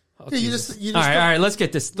Yeah, you just all right. Let's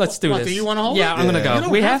get this. Let's do this. Do you want to hold? Yeah, I'm gonna go. You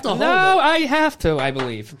don't have to hold it. I have to. I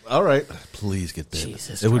believe. All right, please get there.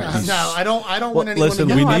 Jesus, it would be no, I don't want anyone. Listen,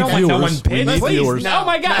 to we get need viewers. We need viewers. Oh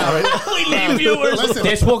my God, we need viewers. Listen,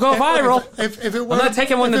 this will go viral. If it were, I'm not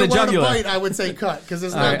taking one to the jugular. Bite, I would say cut because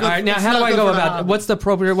it's not good. All right, now how do I go about? What's the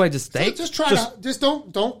appropriate way? Just stay. Just try to. Just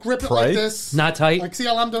don't grip it like this. Not tight. Like see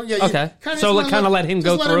how I'm doing? Yeah. Okay. So kind of let him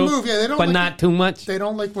go through, but not too much. They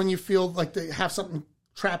don't like when you feel like they have something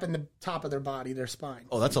trapping the top of their body, their spine.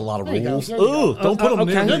 Oh, that's a lot of rules. Ooh, don't put them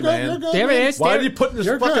near me, man. There it is. Why are you putting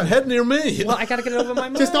your fucking head near me? Well, I got to get it over my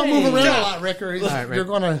mind. Just don't move around a lot, Rick, or you're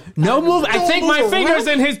going to... No move. I think my finger's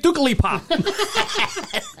in his doogly pop.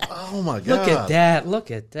 Oh, my God. Look at that.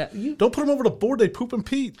 Look at that. Don't put them over the board. They poop and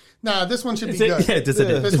pee. Nah, this one should be good. Yeah, is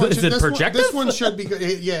it projective? This one should be good.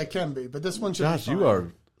 Yeah, it can be, but this one should be fine. You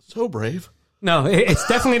are so brave. No, it's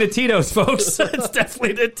definitely the Tito's, folks. It's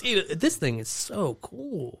definitely the Tito. This thing is so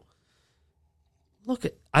cool. Look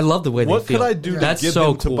at! I love the way they feel. What could I do to get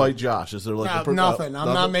him to bite Josh? Is there like nothing?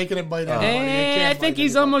 I'm not making it bite anybody. I think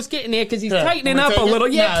he's almost getting there because he's tightening up a little.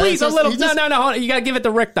 Yeah, please, a little. No. Hold on. You got to give it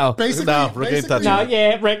to Rick though. Basically, Rick ain't touching it.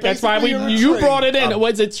 Yeah, Rick. That's why you brought it in.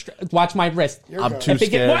 Was it? Watch my wrist. I'm too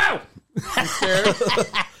scared. Wow. You scared?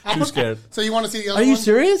 Too scared. So you want to see the other one? Are you one?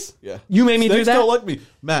 serious? Yeah. You made me do that? Snakes don't like me.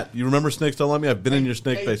 Matt, you remember Snakes Don't Like Me? I've been in your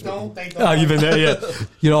snake basement. They don't. You've been there, yeah.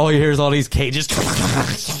 You know, all you hear is all these cages.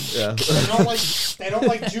 Yeah. They don't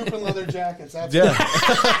like jupe and leather jackets. That's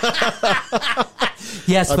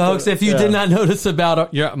Yes, folks, if you did not notice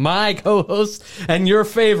about my co-host and your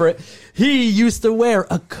favorite, he used to wear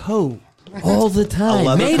a coat all the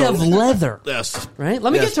time, made of leather. Yes. Right?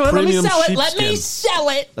 Let me get to it. Let me sell it. Let me sell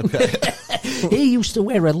it. Okay. He used to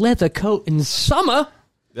wear a leather coat in summer.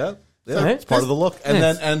 Yeah. Yeah, it's part of the look. And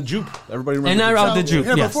then jupe. Everybody remembers the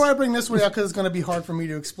jupe. Before I bring this one out, because it's going to be hard for me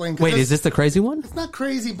to explain. Wait, is this the crazy one? It's not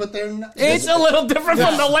crazy, but they're not. It's a little different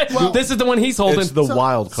from the this is the one he's holding. It's the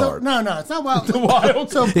wild card. No, it's not wild. The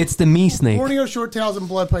wild. It's the me snake. Borneo short-tails and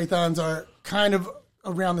blood pythons are kind of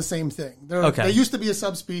around the same thing. They used to be a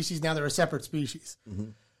subspecies. Now they're a separate species. Mm-hmm.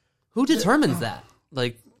 Who determines that?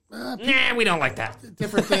 Like, we don't like that.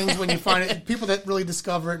 Different things when you find it. People that really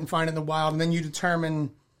discover it and find it in the wild, and then you determine...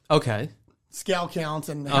 Okay. Scale counts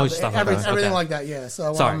and everything like that. Yeah.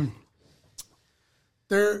 So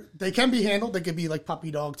they can be handled. They could be like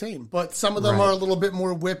puppy dog tame, but some of them are a little bit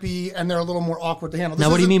more whippy and they're a little more awkward to handle. Now,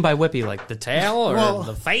 what do you mean by whippy? Like the tail or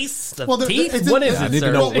the face, the teeth? What is it? I need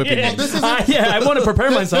to know what whippy means. I want to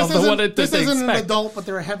prepare myself to what it This isn't an adult, but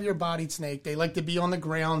they're a heavier bodied snake. They like to be on the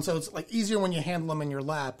ground, so it's like easier when you handle them in your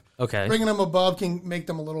lap. Okay. Bringing them above can make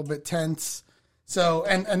them a little bit tense. So,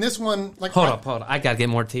 and this one, like... Hold up. I got to get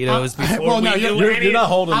more Tito's before you're not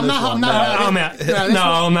holding this one. I'm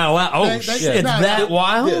not allowed. Oh, shit. It's that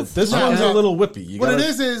wild? Yeah, this one's a little whippy. What it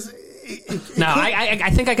is... I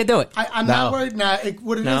think I could do it. I'm not worried.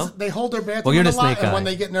 What it is, they hold their bathroom you're a the lot, snake and guy. when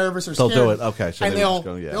they get nervous or scared... They'll do it. Okay. So and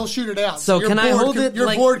they'll shoot it out. So can I hold it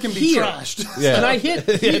Your board can be trashed. Yeah. Can I hit?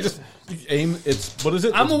 Just aim. What is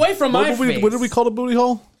it? I'm away from my face. What did we call the booty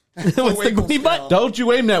hole? With the booty butt? Don't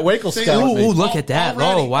you aim that Wakel scale at me. Ooh, look at that.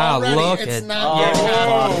 Wow. Look at that.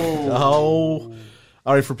 Oh.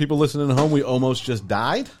 All right, for people listening at home, we almost just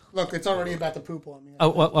died. Look, it's already about to poop on me. Oh,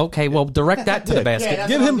 well, okay. Well, direct that to the basket.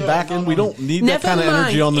 Get him back in. We don't need that kind of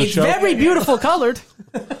energy on the show. It's very beautiful colored.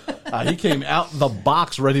 He came out the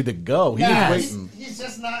box ready to go. He was waiting. He's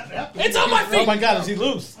just not... It's on my feet. Oh, my God. Is he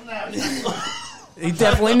loose? He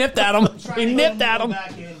definitely nipped at him. He nipped at him.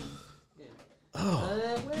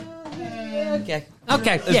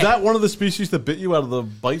 Okay. Is that one of the species that bit you out of the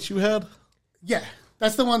bites you had? Yeah.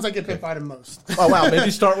 That's the ones I get bit by the most. Oh, wow. Maybe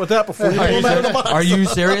start with that before you pull them out of the box. Are you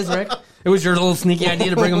serious, Rick? It was your little sneaky idea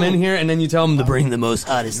to bring them in here, and then you tell them to bring the most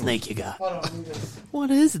hottest snake you got. What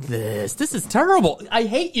is this? This is terrible. I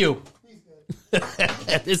hate you.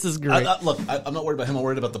 This is great. Look, I'm not worried about him. I'm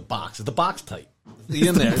worried about the box. Is the box tight? Is he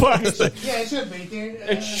in there? Yeah, it should be, dude.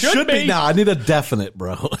 It should be. Nah, I need a definite,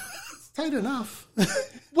 bro. It's tight enough.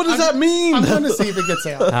 What does that mean? I'm going to see if it gets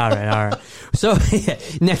out. All right. So,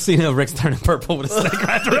 next thing you know, Rick's turning purple with a snake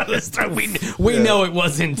wrapped around his throat. We know it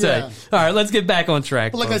wasn't tight. All right, let's get back on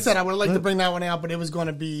track. But like I said, I would like to bring that one out, but it was going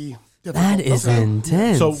to be difficult. That is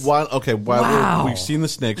intense. So, we've seen the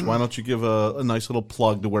snakes, why don't you give a nice little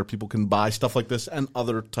plug to where people can buy stuff like this and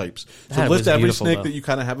other types? So list every snake that you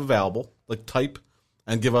kind of have available, like type,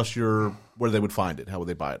 and give us where they would find it. How would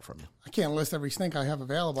they buy it from you? I can't list every snake I have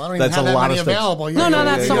available. I don't even have that many available. No,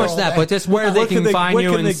 not so much that, but just where they can find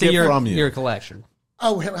you and see your collection.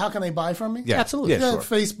 Oh, how can they buy from me? Yeah, absolutely. Yeah, sure.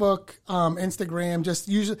 Facebook, Instagram, just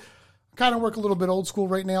usually... kind of work a little bit old school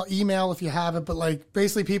right now. Email if you have it, but like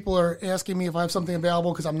basically people are asking me if I have something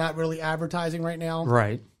available because I'm not really advertising right now.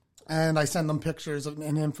 Right. And I send them pictures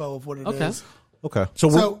and info of what it is. Okay.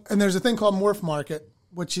 And there's a thing called Morph Market,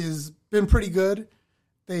 which has been pretty good.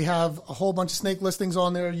 They have a whole bunch of snake listings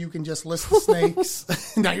on there. You can just list the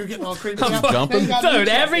snakes. Now you're getting all creepy. I'm jumping. Dude,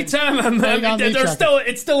 every time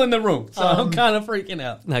it's still in the room. So I'm kind of freaking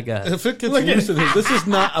out. Not good. If it gets loose in here, this is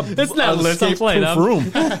not a escape-proof room.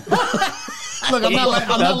 Look, I'm not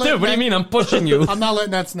letting dude, what do you mean? I'm pushing you. I'm not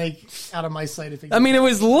letting that snake out of my sight. I mean, it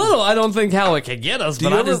was little. I don't think how it could get us,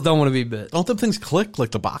 but I just don't want to be bit. Don't them things click?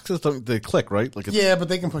 Like the boxes, they click, right? Like yeah, but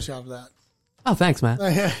they can push out of that. Oh, thanks, man.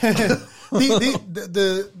 That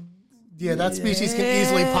species can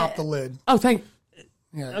easily pop the lid. Oh, thank.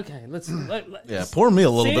 Yeah. Okay, let's. Pour me a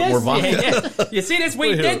little bit more vodka. Yeah. You see this?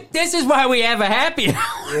 This is why we have a happy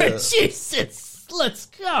hour. Yeah. Jesus, let's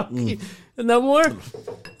go. No more.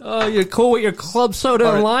 Oh, you're cool with your club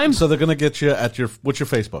soda and lime. So they're gonna get you at what's your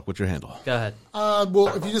Facebook? What's your handle? Go ahead. Well,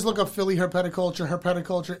 if you just look up Philly Herpetoculture,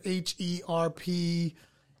 Herpetoculture,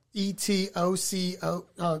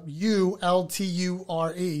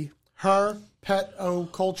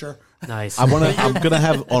 Herpetoculture. Nice. I'm gonna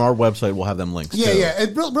have on our website. We'll have them links. Yeah.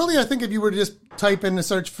 It really, I think if you were to just type in the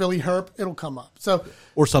search Philly Herp, it'll come up. So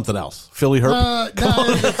or something else. Philly Herp.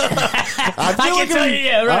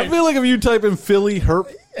 I feel like if you type in Philly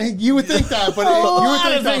Herp, you would think that, but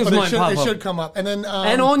it should come up. And then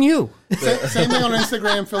and on you. Same thing on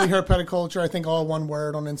Instagram, Philly Herpetoculture. I think all one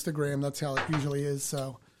word on Instagram. That's how it usually is.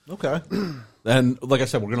 So. Okay. And like I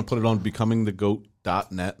said, we're going to put it on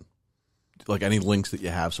becomingthegoat.net, like any links that you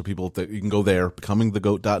have, so people you can go there,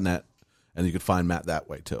 becomingthegoat.net, and you can find Matt that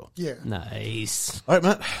way too. Yeah. Nice. All right,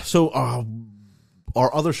 Matt. So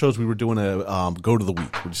our other shows, we were doing a Goat of the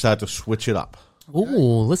Week. We decided to switch it up.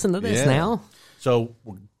 Ooh, listen to this now. So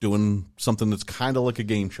we're doing something that's kind of like a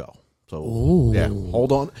game show. So, yeah,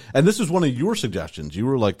 hold on. And this is one of your suggestions. You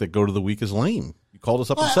were like, the Goat of the Week is lame. You called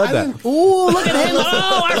us up and said that. Ooh, look at him.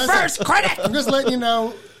 Oh, our first critic. I'm just letting you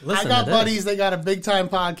know, I got buddies. They got a big-time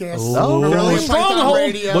podcast. Morelia Python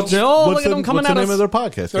Radio. What's the name of their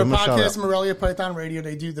podcast? Their podcast, Morelia Python Radio.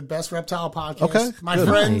 They do the best reptile podcast. Okay, my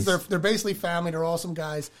friends, they're basically family. They're awesome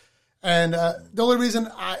guys. And the only reason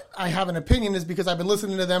I have an opinion is because I've been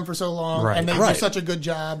listening to them for so long, and they do such a good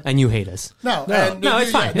job. And you hate us. No,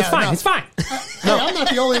 it's fine. It's fine. Hey, I'm not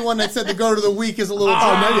the only one that said the Goat of the Week is a little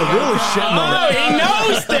now you're really shitting on it. He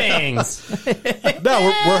knows things. No,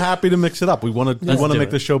 we're happy to mix it up. We want to make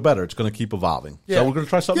the show better. It's going to keep evolving. So we're going to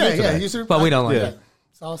try something new today. But we don't like it.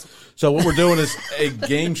 Awesome. So what we're doing is a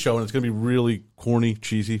game show, and it's going to be really corny,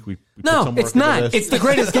 cheesy. No, it's not. It's the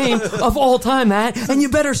greatest game of all time, Matt. And you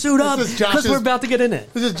better suit up because we're about to get in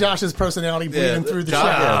it. This is Josh's personality bleeding through the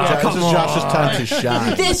show. This is Josh's time to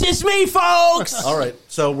shine. This is me, folks. All right.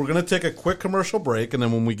 So we're going to take a quick commercial break, and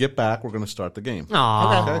then when we get back, we're going to start the game.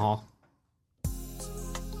 Aww. Okay.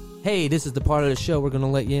 Hey, this is the part of the show we're going to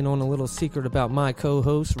let you in on a little secret about my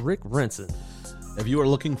co-host, Rick Renson. If you are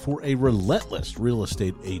looking for a relentless real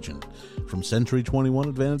estate agent from Century 21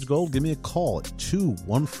 Advantage Gold, give me a call at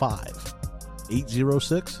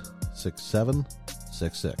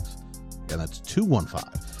 215-806-6766. Again, that's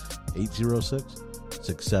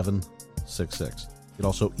 215-806-6766. You can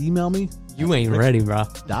also email me. You ain't ready, bro.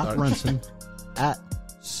 Renson at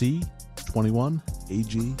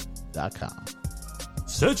c21ag.com.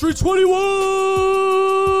 Century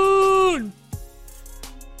 21!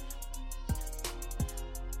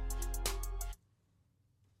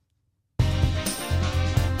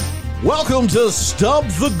 Welcome to Stump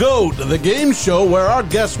the Goat, the game show where our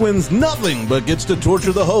guest wins nothing but gets to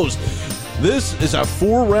torture the host. This is a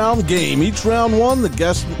 4-round game. Each round one, the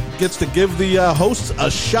guest gets to give the hosts a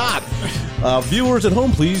shot. Viewers at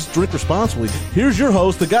home, please drink responsibly. Here's your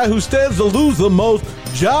host, the guy who stands to lose the most,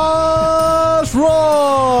 Josh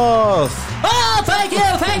Ross. Oh, thank you.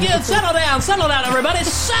 Settle down, everybody.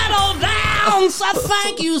 Settle down. So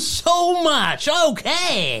thank you so much.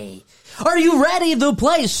 Okay. Are you ready to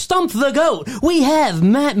play Stump the Goat? We have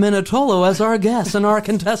Matt Minatolo as our guest and our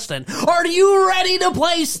contestant. Are you ready to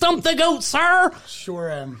play Stump the Goat, sir?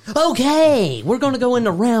 Sure am. Okay, we're going to go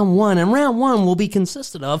into round one, and round one will be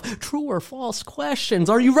consisted of true or false questions.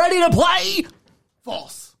 Are you ready to play?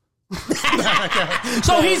 False.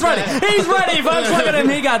 So he's ready. He's ready, folks. Look at him.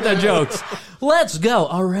 He got the jokes. Let's go.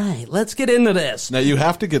 All right, let's get into this. Now, you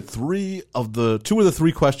have to get two of the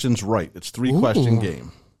three questions right. It's 3-question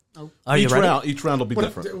game. Are you ready? Each round will be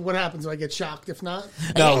different. What happens if I get shocked if not?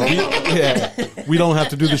 No, we don't have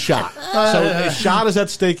to do the shot. So a shot is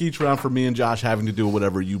at stake each round for me and Josh having to do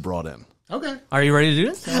whatever you brought in. Okay. Are you ready to do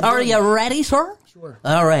this? Are you ready, sir? Sure.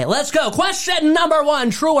 All right, let's go. Question number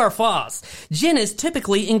 1, true or false? Gin is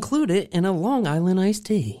typically included in a Long Island iced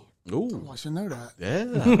tea. Ooh. I should know that. Yeah.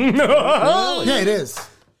 Yeah, it is.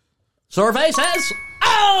 Survey says...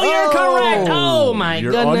 Oh, you're correct. Oh, my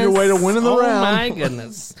goodness. You're on your way to winning the round. Oh, my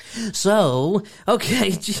goodness. So,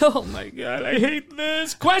 okay. Oh, my God. I hate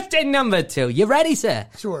this. Question number 2. You ready, sir?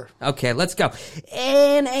 Sure. Okay, let's go.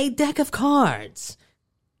 In a deck of cards,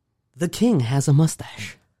 the king has a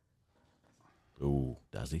mustache. Ooh,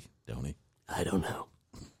 does he? Don't he? I don't know.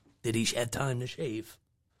 Did he have time to shave?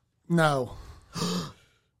 No.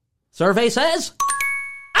 Survey says...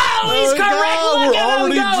 Oh, he's correct. Look We're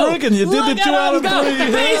already drinking. You did the 2 out of 3.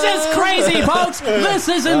 This is crazy, folks. This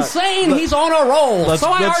is insane. He's on a roll. So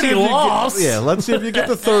I already lost. Let's see if you get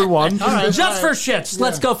the third one. All right, just for shits,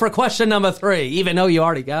 let's go for question number 3, even though you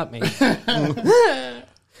already got me.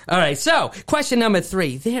 All right, so question number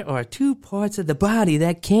 3. There are 2 parts of the body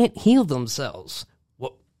that can't heal themselves.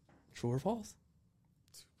 What? True or false?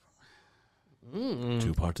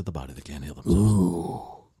 2 parts of the body that can't heal themselves. Ooh.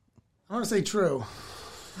 I want to say true.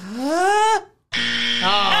 But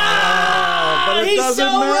it he's doesn't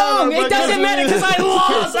so matter. wrong. It doesn't matter because I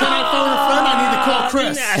I phone a friend? I need to call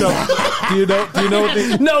Chris. So, do you know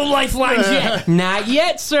what no lifelines yet? Not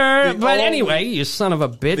yet, sir. But anyway, you son of a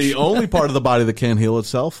bitch. The only part of the body that can't heal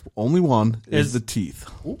itself, only one, is the teeth.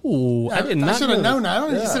 Ooh, I did not. I should have known that. I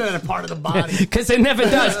don't consider that a part of the body. Because it never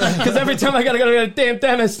does. Because every time I gotta go to a damn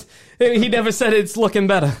dentist, he never said it's looking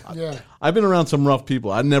better. Yeah. I've been around some rough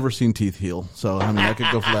people. I've never seen teeth heal, so I mean I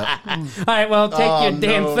could go for that. All right, well, take your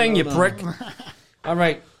damn thing, you prick. All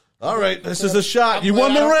right. All right, this is a shot. You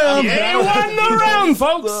won the round. Yeah, you won the round,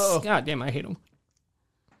 folks. God damn, I hate him.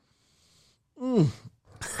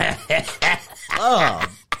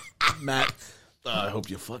 Matt, I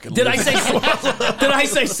hope you fucking Did I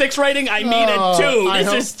say 6 rating? I mean it 2.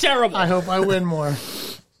 This is terrible. I hope I win more.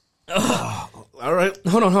 All right.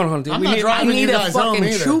 Hold on, dude. I need a fucking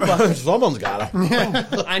chupa. Someone's got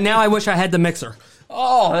it. Now I wish I had the mixer.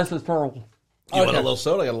 Oh, this is terrible. You want a little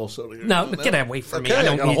soda? I got a little soda here. No, get away from me. I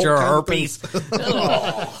don't need your herpes.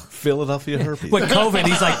 Philadelphia herpes. With COVID,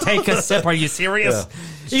 he's like, take a sip. Are you serious?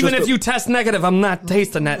 Yeah. Even if you test negative, I'm not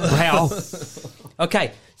tasting that, pal.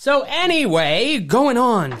 Okay, so anyway, going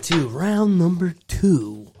on to round number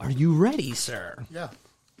 2. Are you ready, sir? Yeah.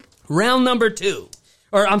 Round number 2.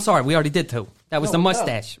 Or, I'm sorry, we already did 2. That was the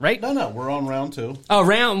mustache, right? No, we're on round 2. Oh,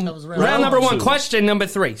 round number 1. 2. Question number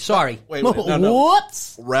 3. Sorry. Wait, no.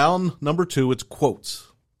 Whoops. Round number 2, it's quotes.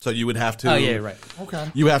 So you would have to. Oh, yeah, right. Okay.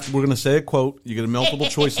 We're going to say a quote. You get a multiple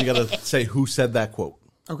choice. You got to say who said that quote.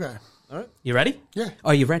 Okay. All right. You ready? Yeah.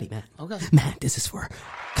 Are you ready, Matt? Okay. Matt, this is for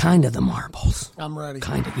kind of the marbles. I'm ready.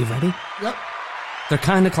 Kind of. You ready? Yep. They're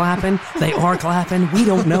kind of clapping. They are clapping. We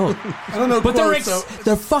don't know. I don't know. But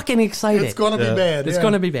they're fucking excited. It's going to be bad. It's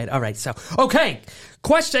going to be bad. All right. So, okay.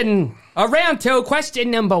 Round 2. Question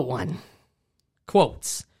number 1.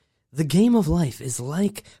 Quotes. The game of life is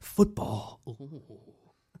like football.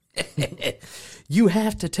 You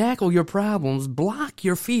have to tackle your problems, block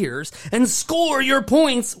your fears, and score your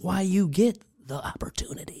points while you get the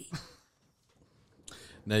opportunity.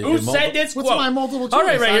 Who said this quote? What's my multiple choice? All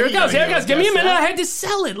right, here it goes. Give me a minute. I had to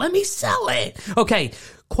sell it. Let me sell it. Okay.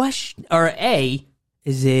 Question or A,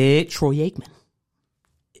 is it Troy Aikman?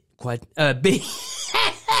 B,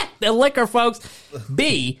 the liquor, folks.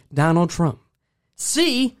 B, Donald Trump.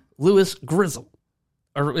 C, Louis Grizzle.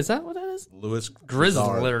 Or is that what that is? Louis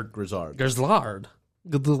Grizzlard. Grizzard.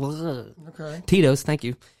 Okay. Tito's, thank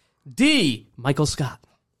you. D, Michael Scott.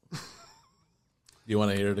 You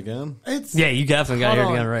want to hear it again? Yeah, you definitely got to hear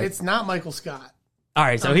it again, right? It's not Michael Scott. All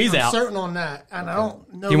right, so he's I'm out. certain on that, and I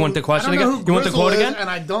don't know. You want the question again? You want the quote again? And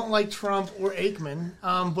I don't like Trump or Aikman,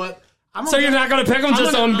 but I'm. So you're not going to pick him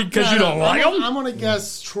just because you don't like him? I'm going to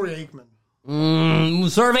guess Troy Aikman.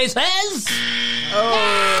 Survey says.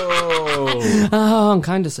 Oh, I'm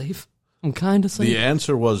kind of safe. The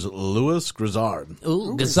answer was Louis Grizzard.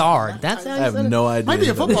 Ooh, Grizzard. That's how I have no idea. Might be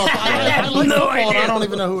a football. I like no football, idea. and I don't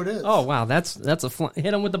even know who it is. Oh wow, that's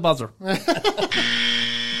hit him with the buzzer. Good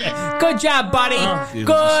job, buddy. You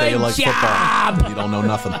Good say you like job. Football. You don't know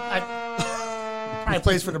nothing. Probably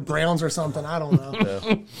plays for the Browns or something. I don't know.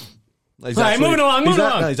 He's All right, moving along.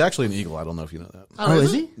 No, he's actually an Eagle. I don't know if you know that. Oh,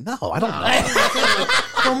 is he? No, I don't know.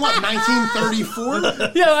 From what,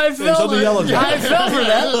 1934? Yeah, I fell for Yellow I fell for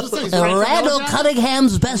that. Randall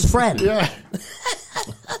Cunningham's best friend. Yeah.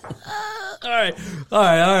 All right.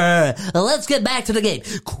 Let's get back to the game.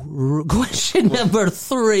 Question number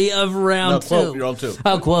 3 of round 2. Quote, you're on 2.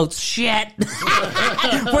 Oh, quotes. Shit.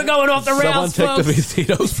 We're going off the rails, Someone folks. take the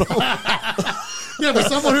Tito's phone. Yeah, but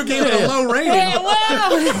someone who gave it a low rating. Well,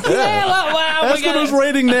 That's what it was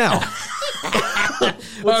rating now.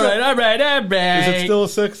 All right. Is it still a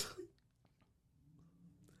 6?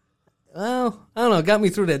 Well, I don't know. It got me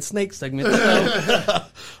through that snake segment. So.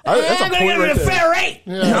 That's I'm a going to point give right it a there. fair 8.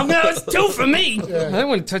 It's 2 for me. Yeah. I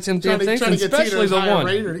wouldn't touch them damn things, trying to get especially Tito's the higher one.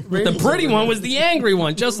 The pretty one was the angry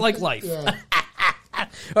one, just like life. Yeah.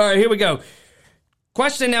 All right, here we go.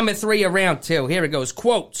 Question number 3 of round 2. Here it goes.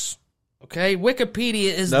 Quotes. Okay,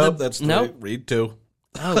 Wikipedia is that's 3. Nope. Read 2.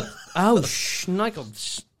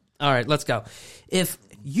 Schnickle. All right, let's go. If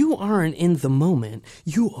you aren't in the moment,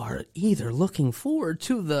 you are either looking forward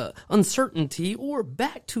to the uncertainty or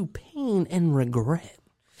back to pain and regret.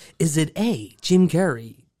 Is it A, Jim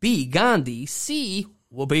Carrey, B, Gandhi, C,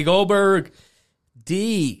 Whoopi Goldberg,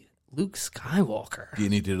 D, Luke Skywalker? Do you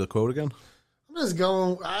need to do the quote again? I'm just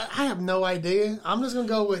going, I have no idea. I'm just going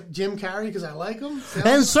to go with Jim Carrey because I like him.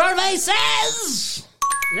 And survey says...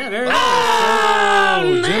 Yeah, there it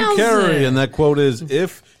is. Jim Carrey, and that quote is,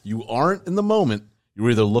 if you aren't in the moment, you're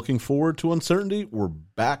either looking forward to uncertainty or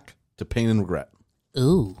back to pain and regret.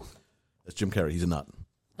 Ooh. That's Jim Carrey. He's a nut.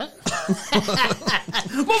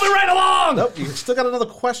 Moving right along. Nope, you still got another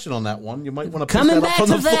question on that one. You might want to Coming pick that back up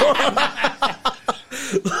to on the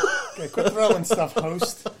floor. Okay, quit throwing stuff,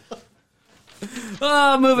 host.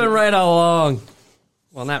 Oh, moving right along.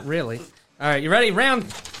 Well, not really. All right, you ready? Round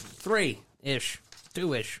 3-ish,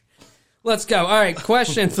 2-ish. Let's go. All right,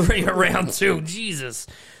 question 3 of round 2. Jesus.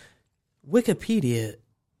 Wikipedia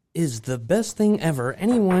is the best thing ever.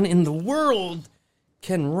 Anyone in the world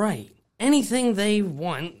can write anything they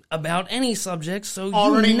want about any subject, so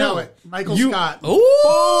Already you know it. Michael Scott.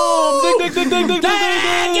 Ooh! Ding, ding, ding, ding, ding, ding,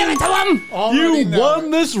 ding. Give it to him! Already You know won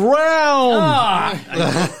it. this round.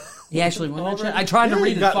 He actually won. I tried to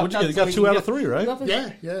read it. You got 2 out of 3, right?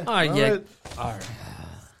 Yeah. All right, yeah. right. All right.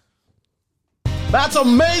 That's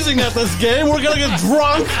amazing at this game. We're going to get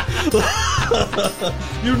drunk.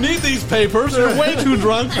 You need these papers. You're way too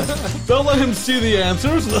drunk. Don't let him see the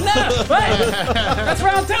answers. No, wait. That's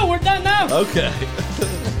round 2. We're done now. Okay.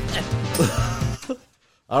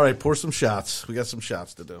 All right, pour some shots. We got some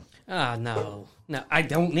shots to do. No. No, I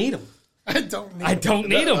don't need them. I don't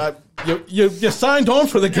need them. You signed on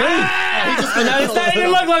for the game. No, it's not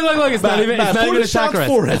even, look. It's not even a shot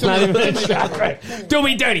right. It's not even a shot right. Do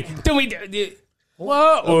me dirty.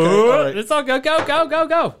 Whoa. Okay, all right. It's all good.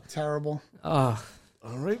 Go. Terrible. All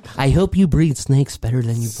right. I hope you breed snakes better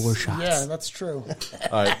than you pour shots. Yeah, that's true.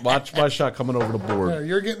 All right, watch my shot coming over the board. There,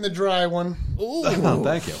 you're getting the dry one. Oh,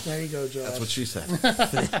 thank you. There you go, Josh. That's what she said.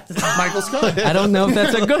 Michael Scott. I don't know if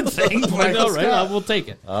that's a good thing, but Michael all right, Scott. we'll take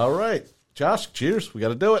it. All right. Josh, cheers. We got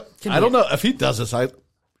to do it. I don't know. If he does this, are you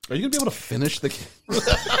going to be able to finish the game?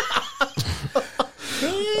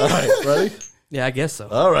 All right, ready? Yeah, I guess so.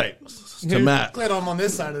 All right. To Matt. Glad I'm on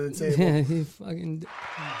this side of the table. Yeah, he fucking...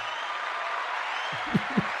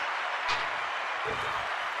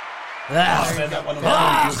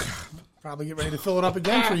 Probably get ready to fill it up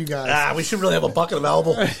again for you guys. We should really have a bucket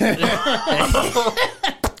available.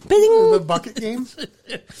 The bucket games.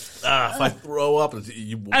 If I throw up,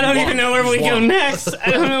 you I don't even know where we go next.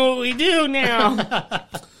 I don't know what we do now.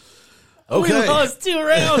 Okay. We lost 2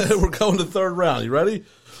 rounds. We're going to third round. You ready?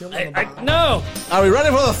 No. Are we ready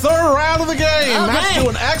for the third round of the game? Matt's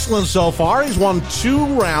doing excellent so far. He's won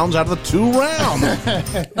 2 rounds out of the 2 rounds.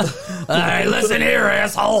 All right, listen here,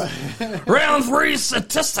 asshole. Round 3,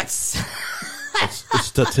 statistics.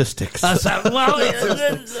 Statistics.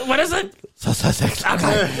 What is it? Statistics.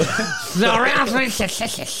 Okay. So round 3,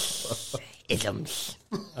 statistics. Isms.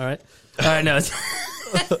 All right, no. All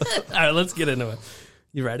right, let's get into it.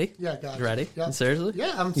 You ready? Yeah, got it. You ready? Yeah. Seriously?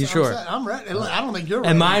 Yeah, You sure? I'm ready. I don't think you're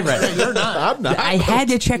ready. Am I ready? Yeah, you're not. I'm not. I had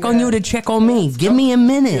to check on you to check on me. Give me a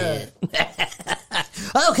minute.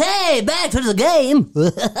 Okay, back to the game.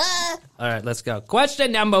 All right, let's go.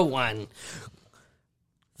 Question number 1.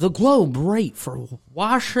 The global rate for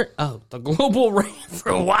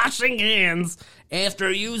washing hands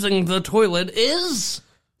after using the toilet is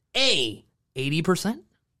A, 80%,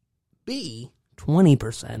 B,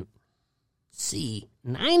 20%, C,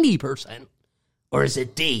 90%, or is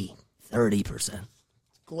it D, 30%?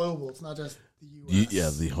 Global. It's not just the U.S. Yeah,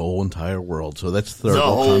 the whole entire world. So that's third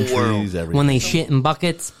world countries, everything. When they shit in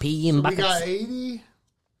buckets, pee in We buckets. got 80.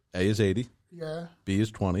 A is 80, Yeah. B is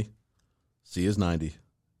 20, C is 90,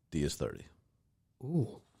 D is 30.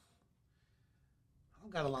 Ooh. I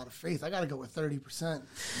don't got a lot of faith. I got to go with 30%.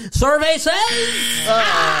 Survey says...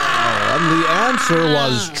 And the answer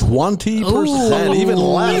was 20%, even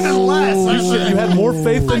less. Even less. You had more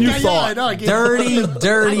faith than you thought. I know. I gave, Dirty I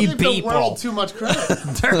gave the people. world too much credit.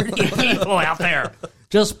 Dirty people out there.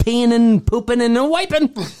 Just peeing and pooping and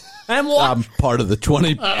wiping. And what? I'm part of the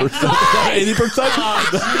 20%,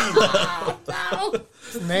 80%.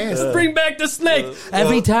 Nasty. Bring back the snake.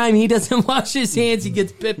 Every time he doesn't wash his hands, he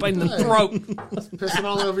gets bit by the throat. Pissing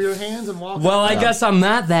all over your hands and walking. Well, I guess I'm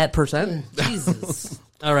not that percent. Jesus.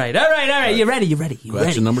 All right. You ready?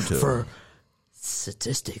 Question number 2. For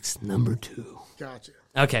statistics number 2. Gotcha.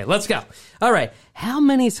 Okay, let's go. All right. How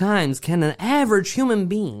many times can an average human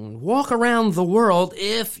being walk around the world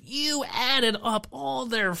if you added up all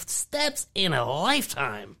their steps in a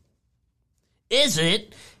lifetime? Is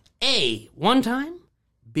it A, 1 time,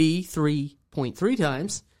 B, 3.3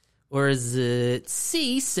 times, or is it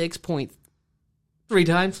C, 6.3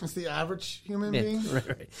 times? That's the average human being.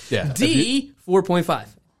 Right. Yeah. D, 4.5.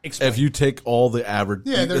 If you take all the average,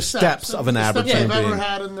 the steps of an average steps human they've being, ever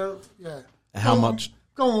had in their, how much?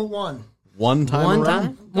 Going with 1. One time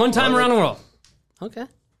around? One time around the world. Okay.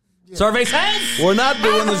 Yeah. Survey says we're not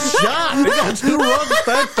doing the shot. We got 2 runs.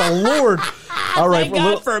 Thank the Lord. All right, Thank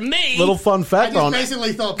God for me. Little fun fact I on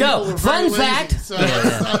basically thought people were fun very fact. lazy, so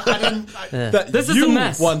I didn't. This is a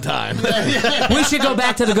mess. One time. We should go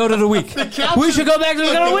back to the goat of the week. We should go back to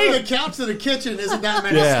the goat of the week. The couch to the kitchen isn't that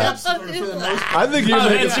many steps for the most part. I think you're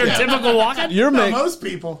making That's your typical walk-in? Most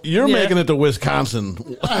people. You're making it to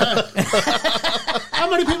Wisconsin. How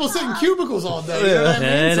many people sit in cubicles all day? You know what I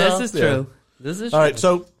mean? This is true. This is all right,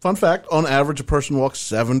 so fun fact, on average, a person walks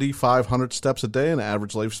 7,500 steps a day and an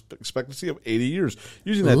average life expectancy of 80 years.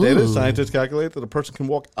 Using that data, scientists calculate that a person can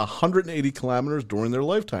walk 180 kilometers during their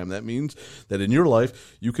lifetime. That means that in your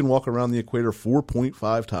life, you can walk around the equator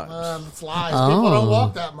 4.5 times. It's lies. People don't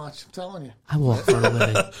walk that much, I'm telling you. I walk for a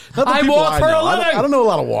living. I walk for a living. I don't know a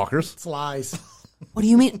lot of walkers. It's lies. What do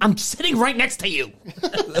you mean? I'm sitting right next to you.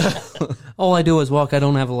 All I do is walk. I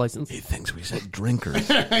don't have a license. He thinks we said drinkers.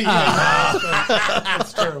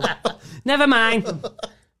 That's true. Never mind.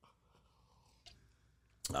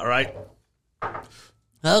 All right.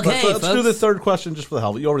 Okay, let's do the third question just for the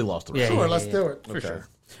hell of it. You already lost the rest. Sure, let's do it. For sure.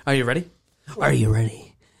 Are you ready? Are you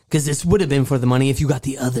ready? Because this would have been for the money if you got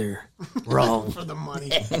the other wrong. For the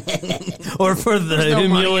money. Or for the no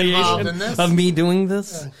humiliation of me doing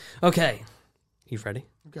this. Yeah. Okay. You ready?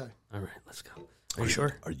 Okay. All right, let's go. Are you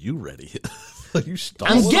sure? Are you ready? You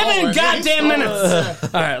stalling? I'm giving goddamn minutes.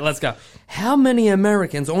 All right, let's go. How many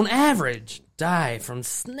Americans, on average, die from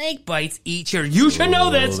snake bites each year? You should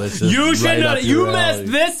know this. You should know that. You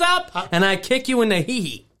messed this up, and I kick you in the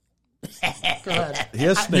hee. Go ahead. He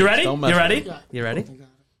has snakes. You ready? Don't You mess ready? with him. You ready?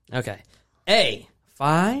 Okay. A,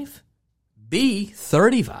 5. B,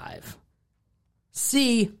 35.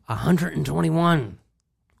 C, 121.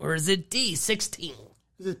 Or is it D, 16?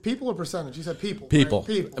 Is it people or percentage? You said people. People. Right?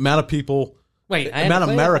 People. Amount of people. Wait, Amount of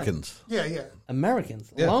Americans. Yeah.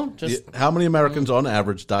 Americans Yeah. alone? Just How many Americans on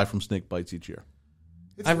average die from snake bites each year?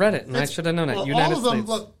 I read it, and I should have known it. Well, United all of them, States.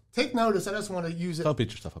 look, take notice. I just want to use it. Don't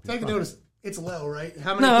beat yourself up. Take notice. It's low, right?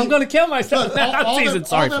 How many No, I'm people- going to kill myself. Look, all them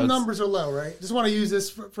Sorry, folks. numbers Numbers are low, right? Just want to use this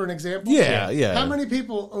for an example. Yeah. How many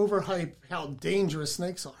people overhype how dangerous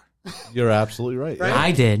snakes are? You're absolutely right. Right?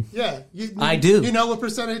 I did. Yeah. I do. You know what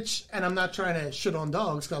percentage, and I'm not trying to shit on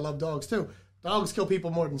dogs, because I love dogs too. Dogs kill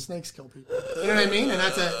people more than snakes kill people. You know what I mean? And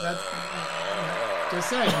that's just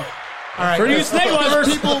saying. All right. For you snake lovers.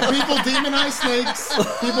 People demonize snakes.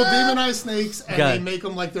 People demonize snakes, and they make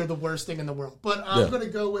them like they're the worst thing in the world. But I'm going to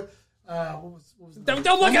go with... what was the Don't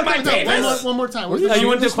look at my papers. One more time. You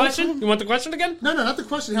want the question? You want the question again? No, not the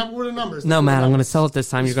question. What were the numbers? No, Matt, I'm going to sell it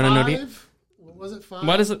this time. You're going to know the... What was it? 5?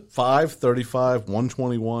 What is it? 5, 35,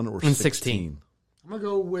 121, or 16. I'm going to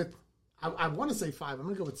go with... I want to say 5. I'm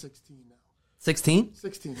going to go with 16 now. 16?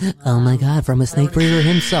 16. Oh, my God. From a snake breeder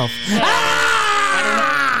himself.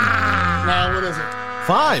 Now, what is it?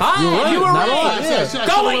 5. You were right. Yeah.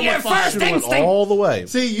 Go with your first instinct. All the way.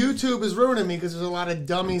 See, YouTube is ruining me because there's a lot of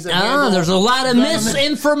dummies. That There's a lot of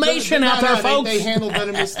misinformation out there, folks. They handle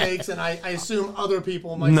venomous snakes, and I assume other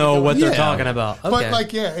people might know what they're Yeah. talking about. Okay.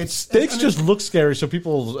 But it's Snakes just look scary, so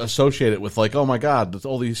people associate it with oh my God, there's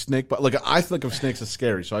all these snake bites. I think of snakes as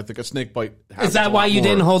scary, so I think a snake bite. Is that why you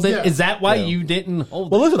didn't hold it? Yeah. Is that why you didn't hold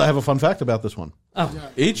it? Well, listen, I have a fun fact about this one.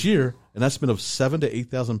 Oh. Each year, an estimate of 7,000 to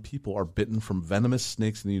 8,000 people are bitten from venomous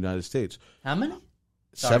snakes in the United States. How many?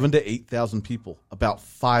 7,000 to 8,000 people. About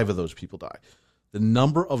 5 of those people die. The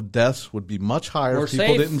number of deaths would be much higher We're if people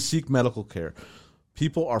safe. didn't seek medical care.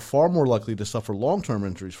 People are far more likely to suffer long-term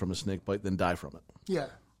injuries from a snake bite than die from it. Yeah.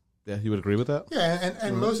 Yeah, you would agree with that? Yeah,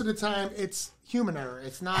 and most of the time, it's human error.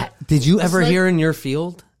 It's not... Did you ever snake- hear in your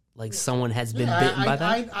field, someone has been bitten by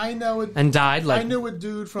that? I know it. And died? I knew a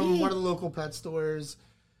dude from one of the local pet stores.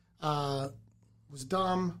 Was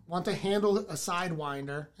dumb, wanted to handle a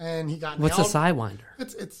sidewinder, and he got What's a nailed. sidewinder?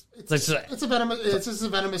 It's a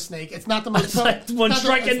venomous snake. It's not the most one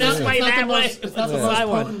striking this way, that way. It's not the most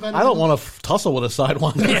potent venom. I don't want to tussle with a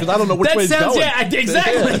sidewinder because I don't know which way it's going. Yeah,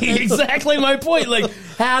 exactly my point.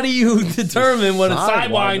 How do you determine what a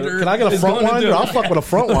sidewinder? Can I get a front winder? I'll fuck with a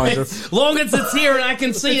front winder. As long as it's here and I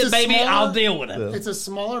can see it, baby, I'll deal with it. It's a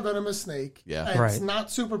smaller venomous snake. Yeah. And Right. It's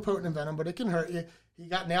not super potent venom, but it can hurt you. He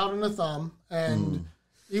got nailed in the thumb, and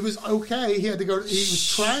he was okay. He had to go. He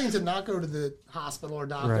was trying to not go to the hospital or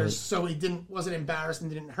doctors, Right. so he wasn't embarrassed and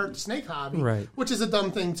didn't hurt the snake hobby. Right. Which is a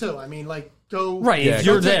dumb thing too. I mean, go Right, if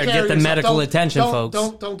go you're take there, care get of the yourself. medical attention, don't,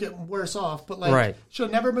 folks. Don't get worse off. But Right. should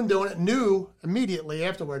have never been doing it. Knew immediately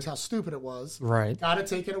afterwards how stupid it was. Right. Got it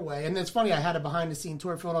taken away. And it's funny. I had a behind the scene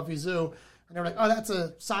tour at Philadelphia Zoo. And they were like, "Oh, that's a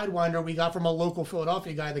sidewinder we got from a local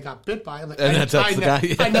Philadelphia guy that got bit by." I'm like, And that's the guy.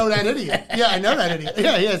 Yeah. I know that idiot. Yeah, I know that idiot.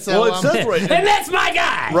 Yeah. So, Well, it says right, And that's my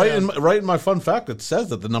guy. right in my fun fact, it says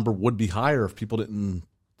that the number would be higher if people didn't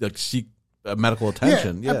seek medical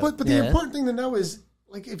attention. Yeah. But the important thing to know is,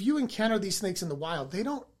 like, if you encounter these snakes in the wild, they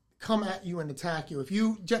don't come at you and attack you. If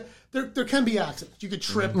you there can be accidents. You could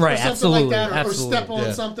trip or something like that, or step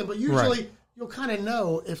on something. But usually you'll kind of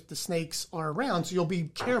know if the snakes are around, so you'll be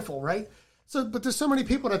careful, right? So, but there's so many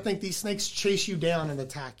people that think these snakes chase you down and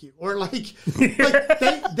attack you, or like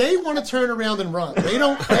they want to turn around and run. They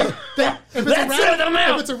don't. If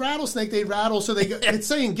it's a rattlesnake, they rattle. So it's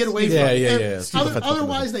saying get away from it.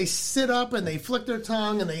 Otherwise, they sit up and they flick their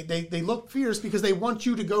tongue and they look fierce because they want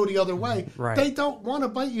you to go the other way. Right. They don't want to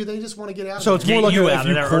bite you. They just want to get out. So it's more like if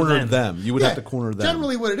you cornered them, you would have to corner them.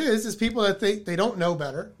 Generally, what it is people that they don't know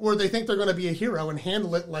better, or they think they're going to be a hero and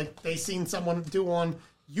handle it like they seen someone do on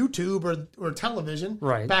YouTube or television.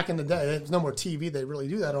 Right. Back in the day, there's no more TV they really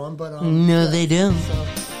do that on, but no, they don't. So.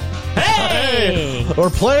 Hey! We're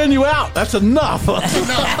playing you out. That's enough. Wrap them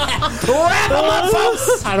up,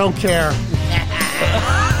 folks. I don't care.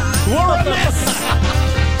 We're a mess.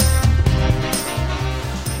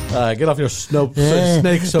 Get off your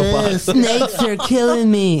snake soapbox. Snakes are killing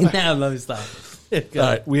me. Now let me stop. All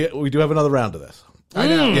right, we do have another round of this. I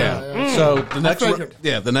know. Yeah. So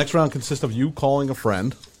the next round consists of you calling a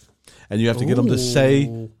friend, and you have to get them to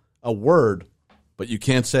say a word, but you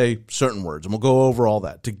can't say certain words, and we'll go over all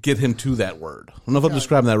that to get him to that word. I don't know if I'm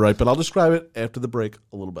describing that right, but I'll describe it after the break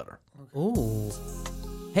a little better. Ooh.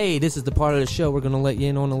 Hey, this is the part of the show we're going to let you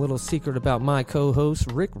in on a little secret about my co-host,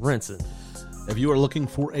 Rick Renson. If you are looking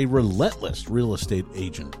for a relentless real estate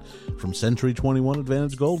agent from Century 21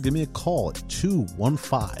 Advantage Gold, give me a call at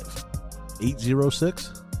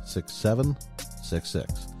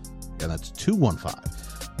 215-806-6766. And that's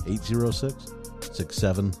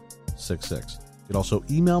 215-806-6766. You can also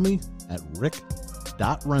email me at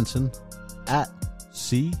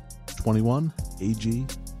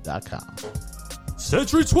rick.renson@c21ag.com.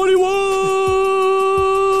 Century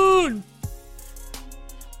 21!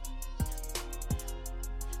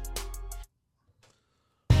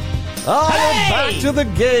 Back to the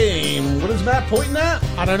game. What is Matt pointing at?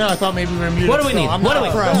 I don't know. I thought maybe we were muted. What do we need? You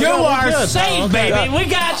are safe, baby. We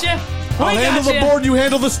got you. I'll handle the board. You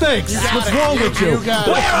handle the snakes. What's wrong with you?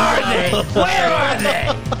 Where are they? Where are they?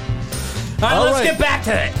 All right, let's get back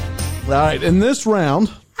to it. All right. In this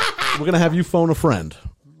round, we're going to have you phone a friend.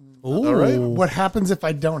 Ooh. All right. What happens if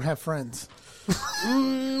I don't have friends?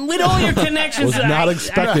 With all your connections, I was not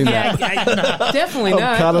expecting that. Definitely not.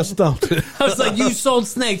 I'm kind of stumped. I was like, you sold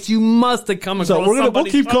snakes. You must have come across. So we'll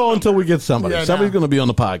keep calling until we get somebody. Yeah, Somebody's going to be on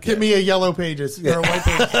the podcast. Give me a yellow pages. Or a white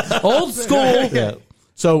pages. Old school. Yeah.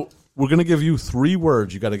 So we're going to give you 3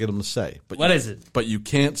 words. You got to get them to say. But what is it? But you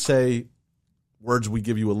can't say words we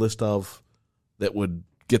give you a list of that would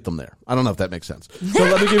get them there. I don't know if that makes sense. So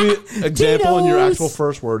let me give you an example. And your actual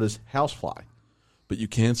first word is housefly, but you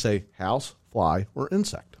can't say house, fly, or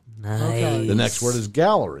insect. Nice. Okay. The next word is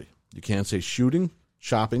gallery. You can't say shooting,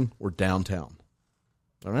 shopping, or downtown.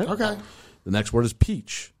 All right? Okay. The next word is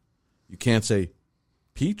peach. You can't say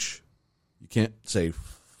peach. You can't say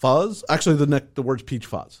fuzz. Actually, the word's peach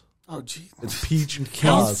fuzz. Oh, gee. It's peach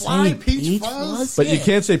fuzz. Housefly, peach fuzz? But you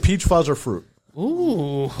can't say peach fuzz or fruit.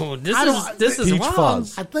 Ooh, this is peach wild.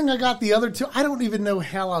 fuzz. I think I got the other 2. I don't even know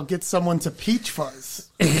how I'll get someone to peach fuzz.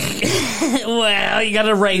 Well, you got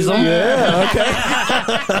to raise them. Yeah, okay.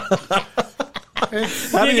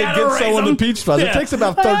 How do you get someone to peach fuzz? It takes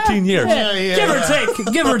about 13 years. Give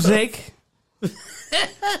or take.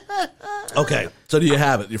 Okay, so do you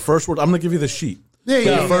have it? Your first word, I'm going to give you the sheet.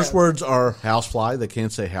 Your first words are housefly. They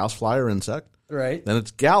can't say housefly or insect. Right. Then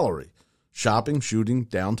it's gallery. Shopping, shooting,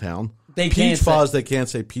 downtown. Peach fuzz, they can't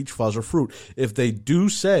say peach fuzz or fruit. If you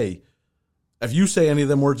say any of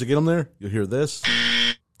them words to get them there, you'll hear this.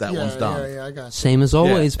 That one's done. Yeah, I got you. Same as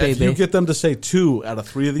always, baby. If you get them to say 2 out of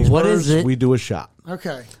 3 of these words, we do a shot.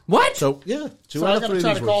 Okay. What? So, 2 out of 3 of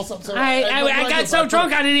these words. I got so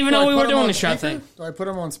drunk I didn't even know we were doing the shot thing. Do I put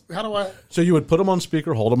them on? How do I? So you would put them on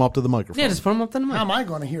speaker, hold them up to the microphone. Yeah, just put them up to the mic. How am I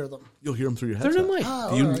going to hear them? You'll hear them through your headset. Through the mic. Oh,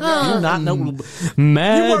 do you not know? Magic.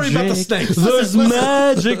 You worry about the snakes. There's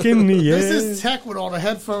magic in the air. This is tech with all the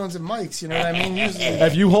headphones and mics. You know what I mean? Usually,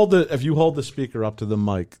 if you hold the speaker up to the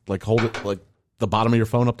mic, like hold it like the bottom of your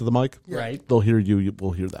phone up to the mic, right? They'll hear you.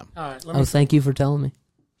 We'll hear them. All right. Thank you for telling me.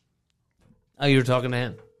 Oh, you were talking to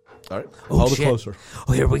him. All right. Hold it closer.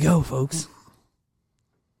 Oh, here we go, folks.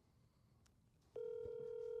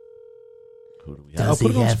 Who do we have? Does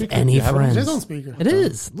he have any friends? It is on speaker. It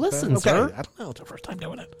is. Listen, sir. I don't know. It's our first time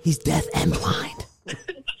doing it. He's deaf and blind.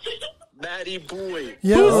 Matty boy.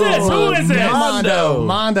 Yo, Who is this?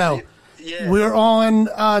 Mondo. Yeah. We're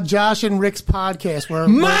on Josh and Rick's podcast. We're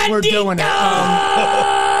doing it.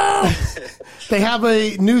 They have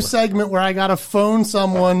a new segment where I got to phone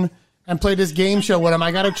someone and play this game show with him,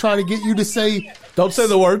 I got to try to get you to say... Don't say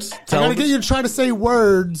the words. I got to get you to try to say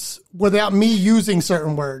words without me using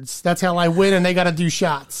certain words. That's how I win, and they got to do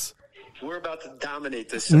shots. We're about to dominate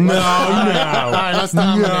this. No. All right, let's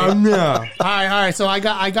dominate. No. All right. So I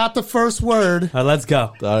got the first word. All right, let's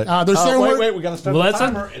go. All right. There's certain words. Wait, we got to start the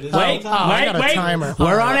timer. It is Wait, I got a timer.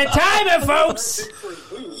 We're on a timer, folks.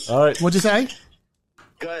 All right. What'd you say?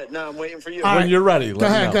 Go ahead. No, I'm waiting for you. All When right. you're ready, Go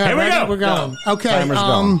ahead. Here we go. We're going. Okay. Timer's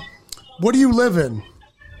going. What do you live in?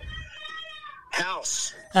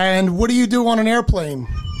 House. And what do you do on an airplane?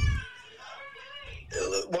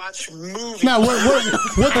 Watch movies. No,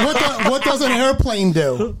 what does an airplane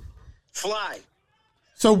do? Fly.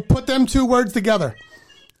 So put them two words together.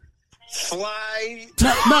 Fly.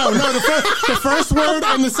 No, the first word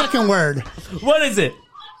and the second word. What is it?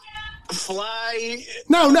 Fly.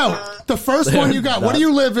 No, the first one you got. What do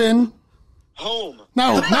you live in? Home.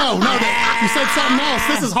 No. You said something else.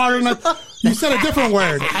 This is harder than you said a different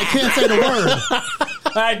word. I can't say the word.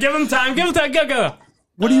 All right, give him time. Go.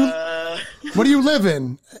 What do you live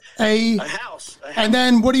in? A house. And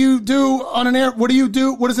then what do you do on an air? What do you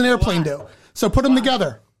do? What does an airplane do? So put them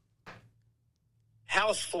together.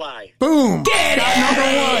 House fly. Boom. Get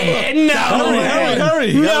it. No.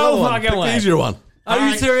 Hurry. No fucking way. Pick the easier one. Are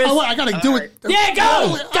you serious? Oh, I gotta do it. Yeah, go.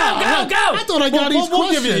 I thought I got each We'll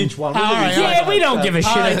question. give you each one. All right. Yeah, we don't give a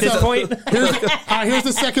shit at this point. Here's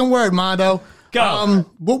the second word, Mondo. Go.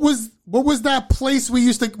 What was that place we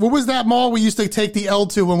used to? What was that mall we used to take the L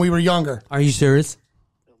to when we were younger? Are you serious?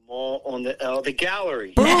 The mall on the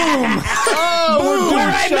gallery. Boom! Where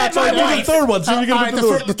I met my wife. The third one. So you All right,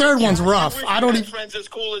 the third one's rough. Wish I don't you had even. friends as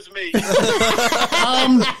cool as me.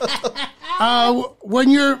 When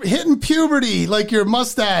you're hitting puberty, like your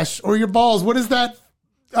mustache or your balls, what is that?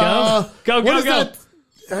 Go. What is that?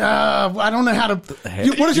 I don't know how to.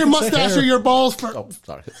 What does your mustache or your balls for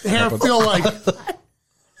hair feel like?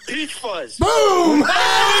 Peach fuzz. Boom!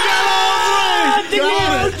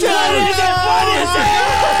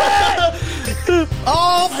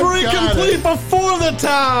 All three complete before the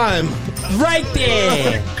time. Right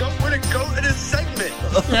there. We're to go in this segment.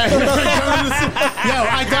 Yo,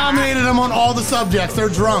 I dominated them on all the subjects. They're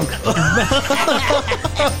drunk.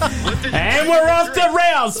 And we're off the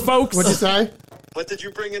rails, folks. What'd you say? What did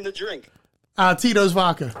you bring in the drink? Tito's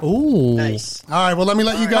vodka. Ooh. Nice. All right, well, let me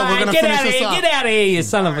let you go. We're going to Get finish out of this here. up. Get out of here, you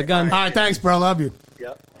son of a gun. All right, thanks, bro. Love you.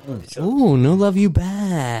 Yep. Ooh, no love you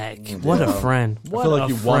back. What a friend. I feel like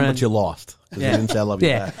you won, but you lost. Because you didn't say I love you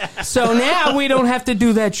Yeah. back. So now we don't have to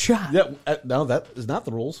do that shot. Yeah, no, that is not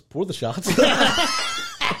the rules. Pour the shots.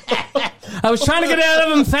 I was trying to get out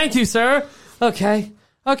of him. Thank you, sir. Okay.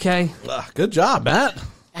 Good job, Matt.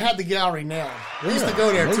 I had the gallery nailed. We used to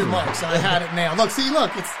go there too much, so I had it nailed. Look,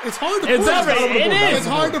 it's hard to pour. It's is. It's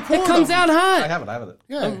hard to pour. It comes out hot. I have it.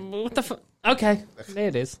 Yeah. What the fuck? Okay. There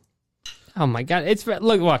it is. Oh, my God.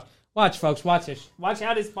 Look, watch, folks. Watch this. Watch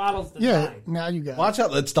how this bottle's designed. Yeah, now you got it. Watch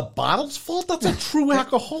out. It's the bottle's fault? That's a true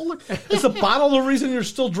alcoholic. Is the bottle the reason you're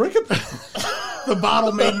still drinking? The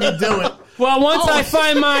bottle made me do it. Well, once I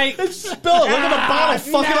find my... Spill it. Look at the bottle.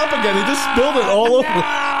 Fuck it up again. He just spilled it all over.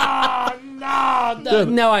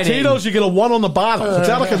 No, I didn't. Tito's, you get a 1 on the bottle. It's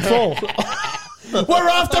out of control. We're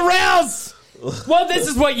off the rails. Well, this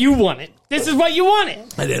is what you wanted. I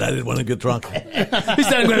didn't want to get drunk. He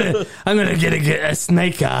said, I'm gonna get a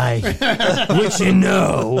snake eye, which you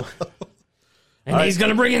know. And he's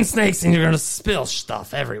gonna bring in snakes, and you're gonna spill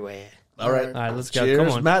stuff everywhere. All right, let's go. Cheers. Come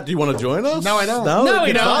on, Matt. Do you want to join us? No, I don't. No,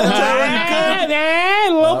 we don't. A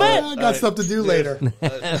little bit. I got stuff to do later. We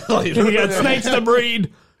got snakes to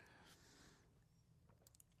breed.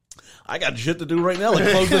 I got shit to do right now. Like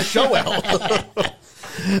close the show out.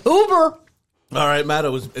 Uber. All right, Matt.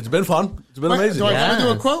 It's been fun. It's been amazing. Do I want to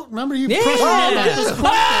do a quote? Remember, you pressured me into this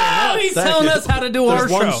quote. Oh, he's telling us how to do our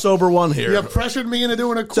There's one show. sober one here. You pressured me into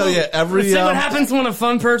doing a quote. So yeah, See what happens when a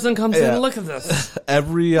fun person comes in. Look at this.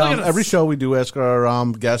 Every at us. every show we do ask our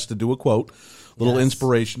guests to do a quote, a little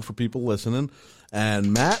inspiration for people listening.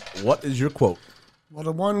 And Matt, what is your quote? Well,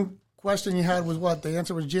 the one question you had was what? The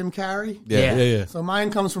answer was Jim Carrey? Yeah. So mine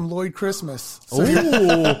comes from Lloyd Christmas. So,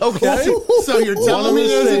 Okay. so you're telling me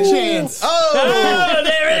there's a chance. Oh,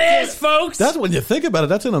 there it is, folks. That's when you think about it.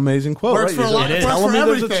 That's an amazing quote. Works right? for a lot. is. Works Telling for me there's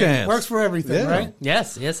a everything. chance. Works for everything, Yeah. right?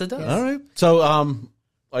 yes, it does. All right. So,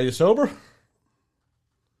 are you sober?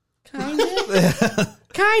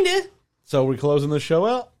 Kinda. So we closing the show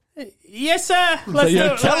out? Yes, sir. So Let's you're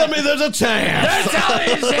do it. telling me there's a chance. They're telling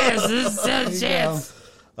me there's a chance.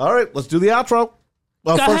 All right, let's do the outro.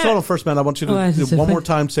 Well, Go ahead. first, man, I want you to one more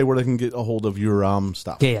time say where they can get a hold of your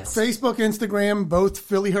stuff. Yes. Facebook, Instagram, both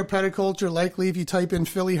Philly Herpetoculture. Likely, if you type in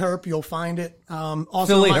Philly Herp, you'll find it. Also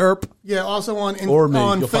Philly Herp. Yeah, also on or me.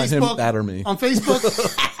 On You'll Facebook, find him, that or me. On Facebook.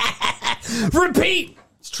 Repeat.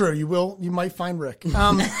 It's true. You will. You might find Rick. Or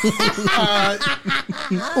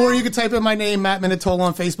you could type in my name, Matt Minatola,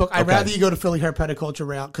 on Facebook. I'd rather you go to Philly Herpetoculture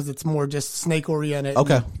route because it's more just snake oriented.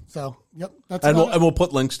 Okay. So, yep. That's and we'll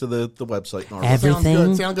put links to the website.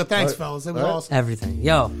 Everything. Sound good. Thanks, fellas. It was awesome. Everything.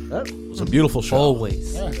 Yo. It was a beautiful show.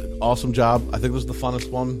 Always. Yeah. Awesome job. I think this was the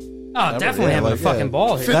funnest one. Oh, ever. Definitely having a fucking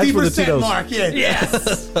ball here. 50% mark. Yeah.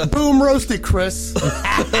 Yes. Boom roasted, Chris. In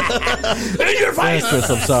your face. Chris,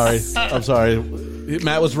 I'm sorry.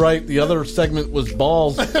 Matt was right. The other segment was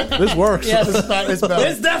balls. This works. Yes. It's better.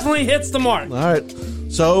 This definitely hits the mark. All right.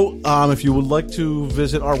 So, if you would like to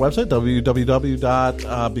visit our website,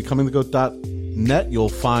 www.becomingthegoat.net, you'll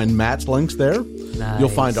find Matt's links there. Nice. You'll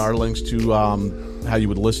find our links to how you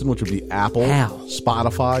would listen, which would be Apple,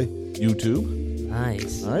 Spotify, YouTube.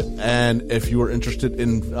 Nice. All right. And if you are interested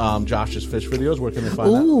in Josh's fish videos, where can they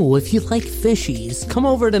find that? Ooh, if you like fishies, come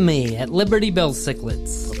over to me at Liberty Bell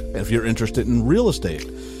Cichlids. If you're interested in real estate,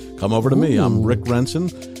 come over to me. I'm Rick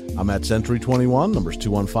Renson. I'm at Century 21, numbers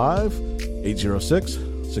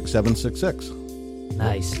 215-806-6766.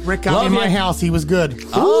 Nice. Rick got me my house. He was good.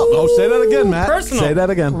 Oh, say that again, Matt. Personal. Say that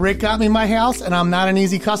again. Rick got me my house, and I'm not an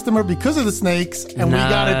easy customer because of the snakes, and we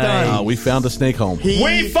got it done. We found a snake home.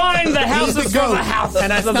 We find the houses He's the goat, for the house. and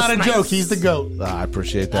that's not a joke. He's the goat. I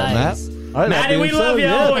appreciate that, Nice. Matt. All right, Maddie, we love you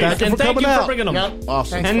always. And thank you for bringing them. Yep.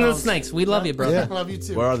 Awesome. Thanks, And the fellas. snakes. We love you, brother. Love you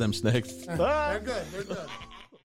too. Where are them snakes? They're good. They're good.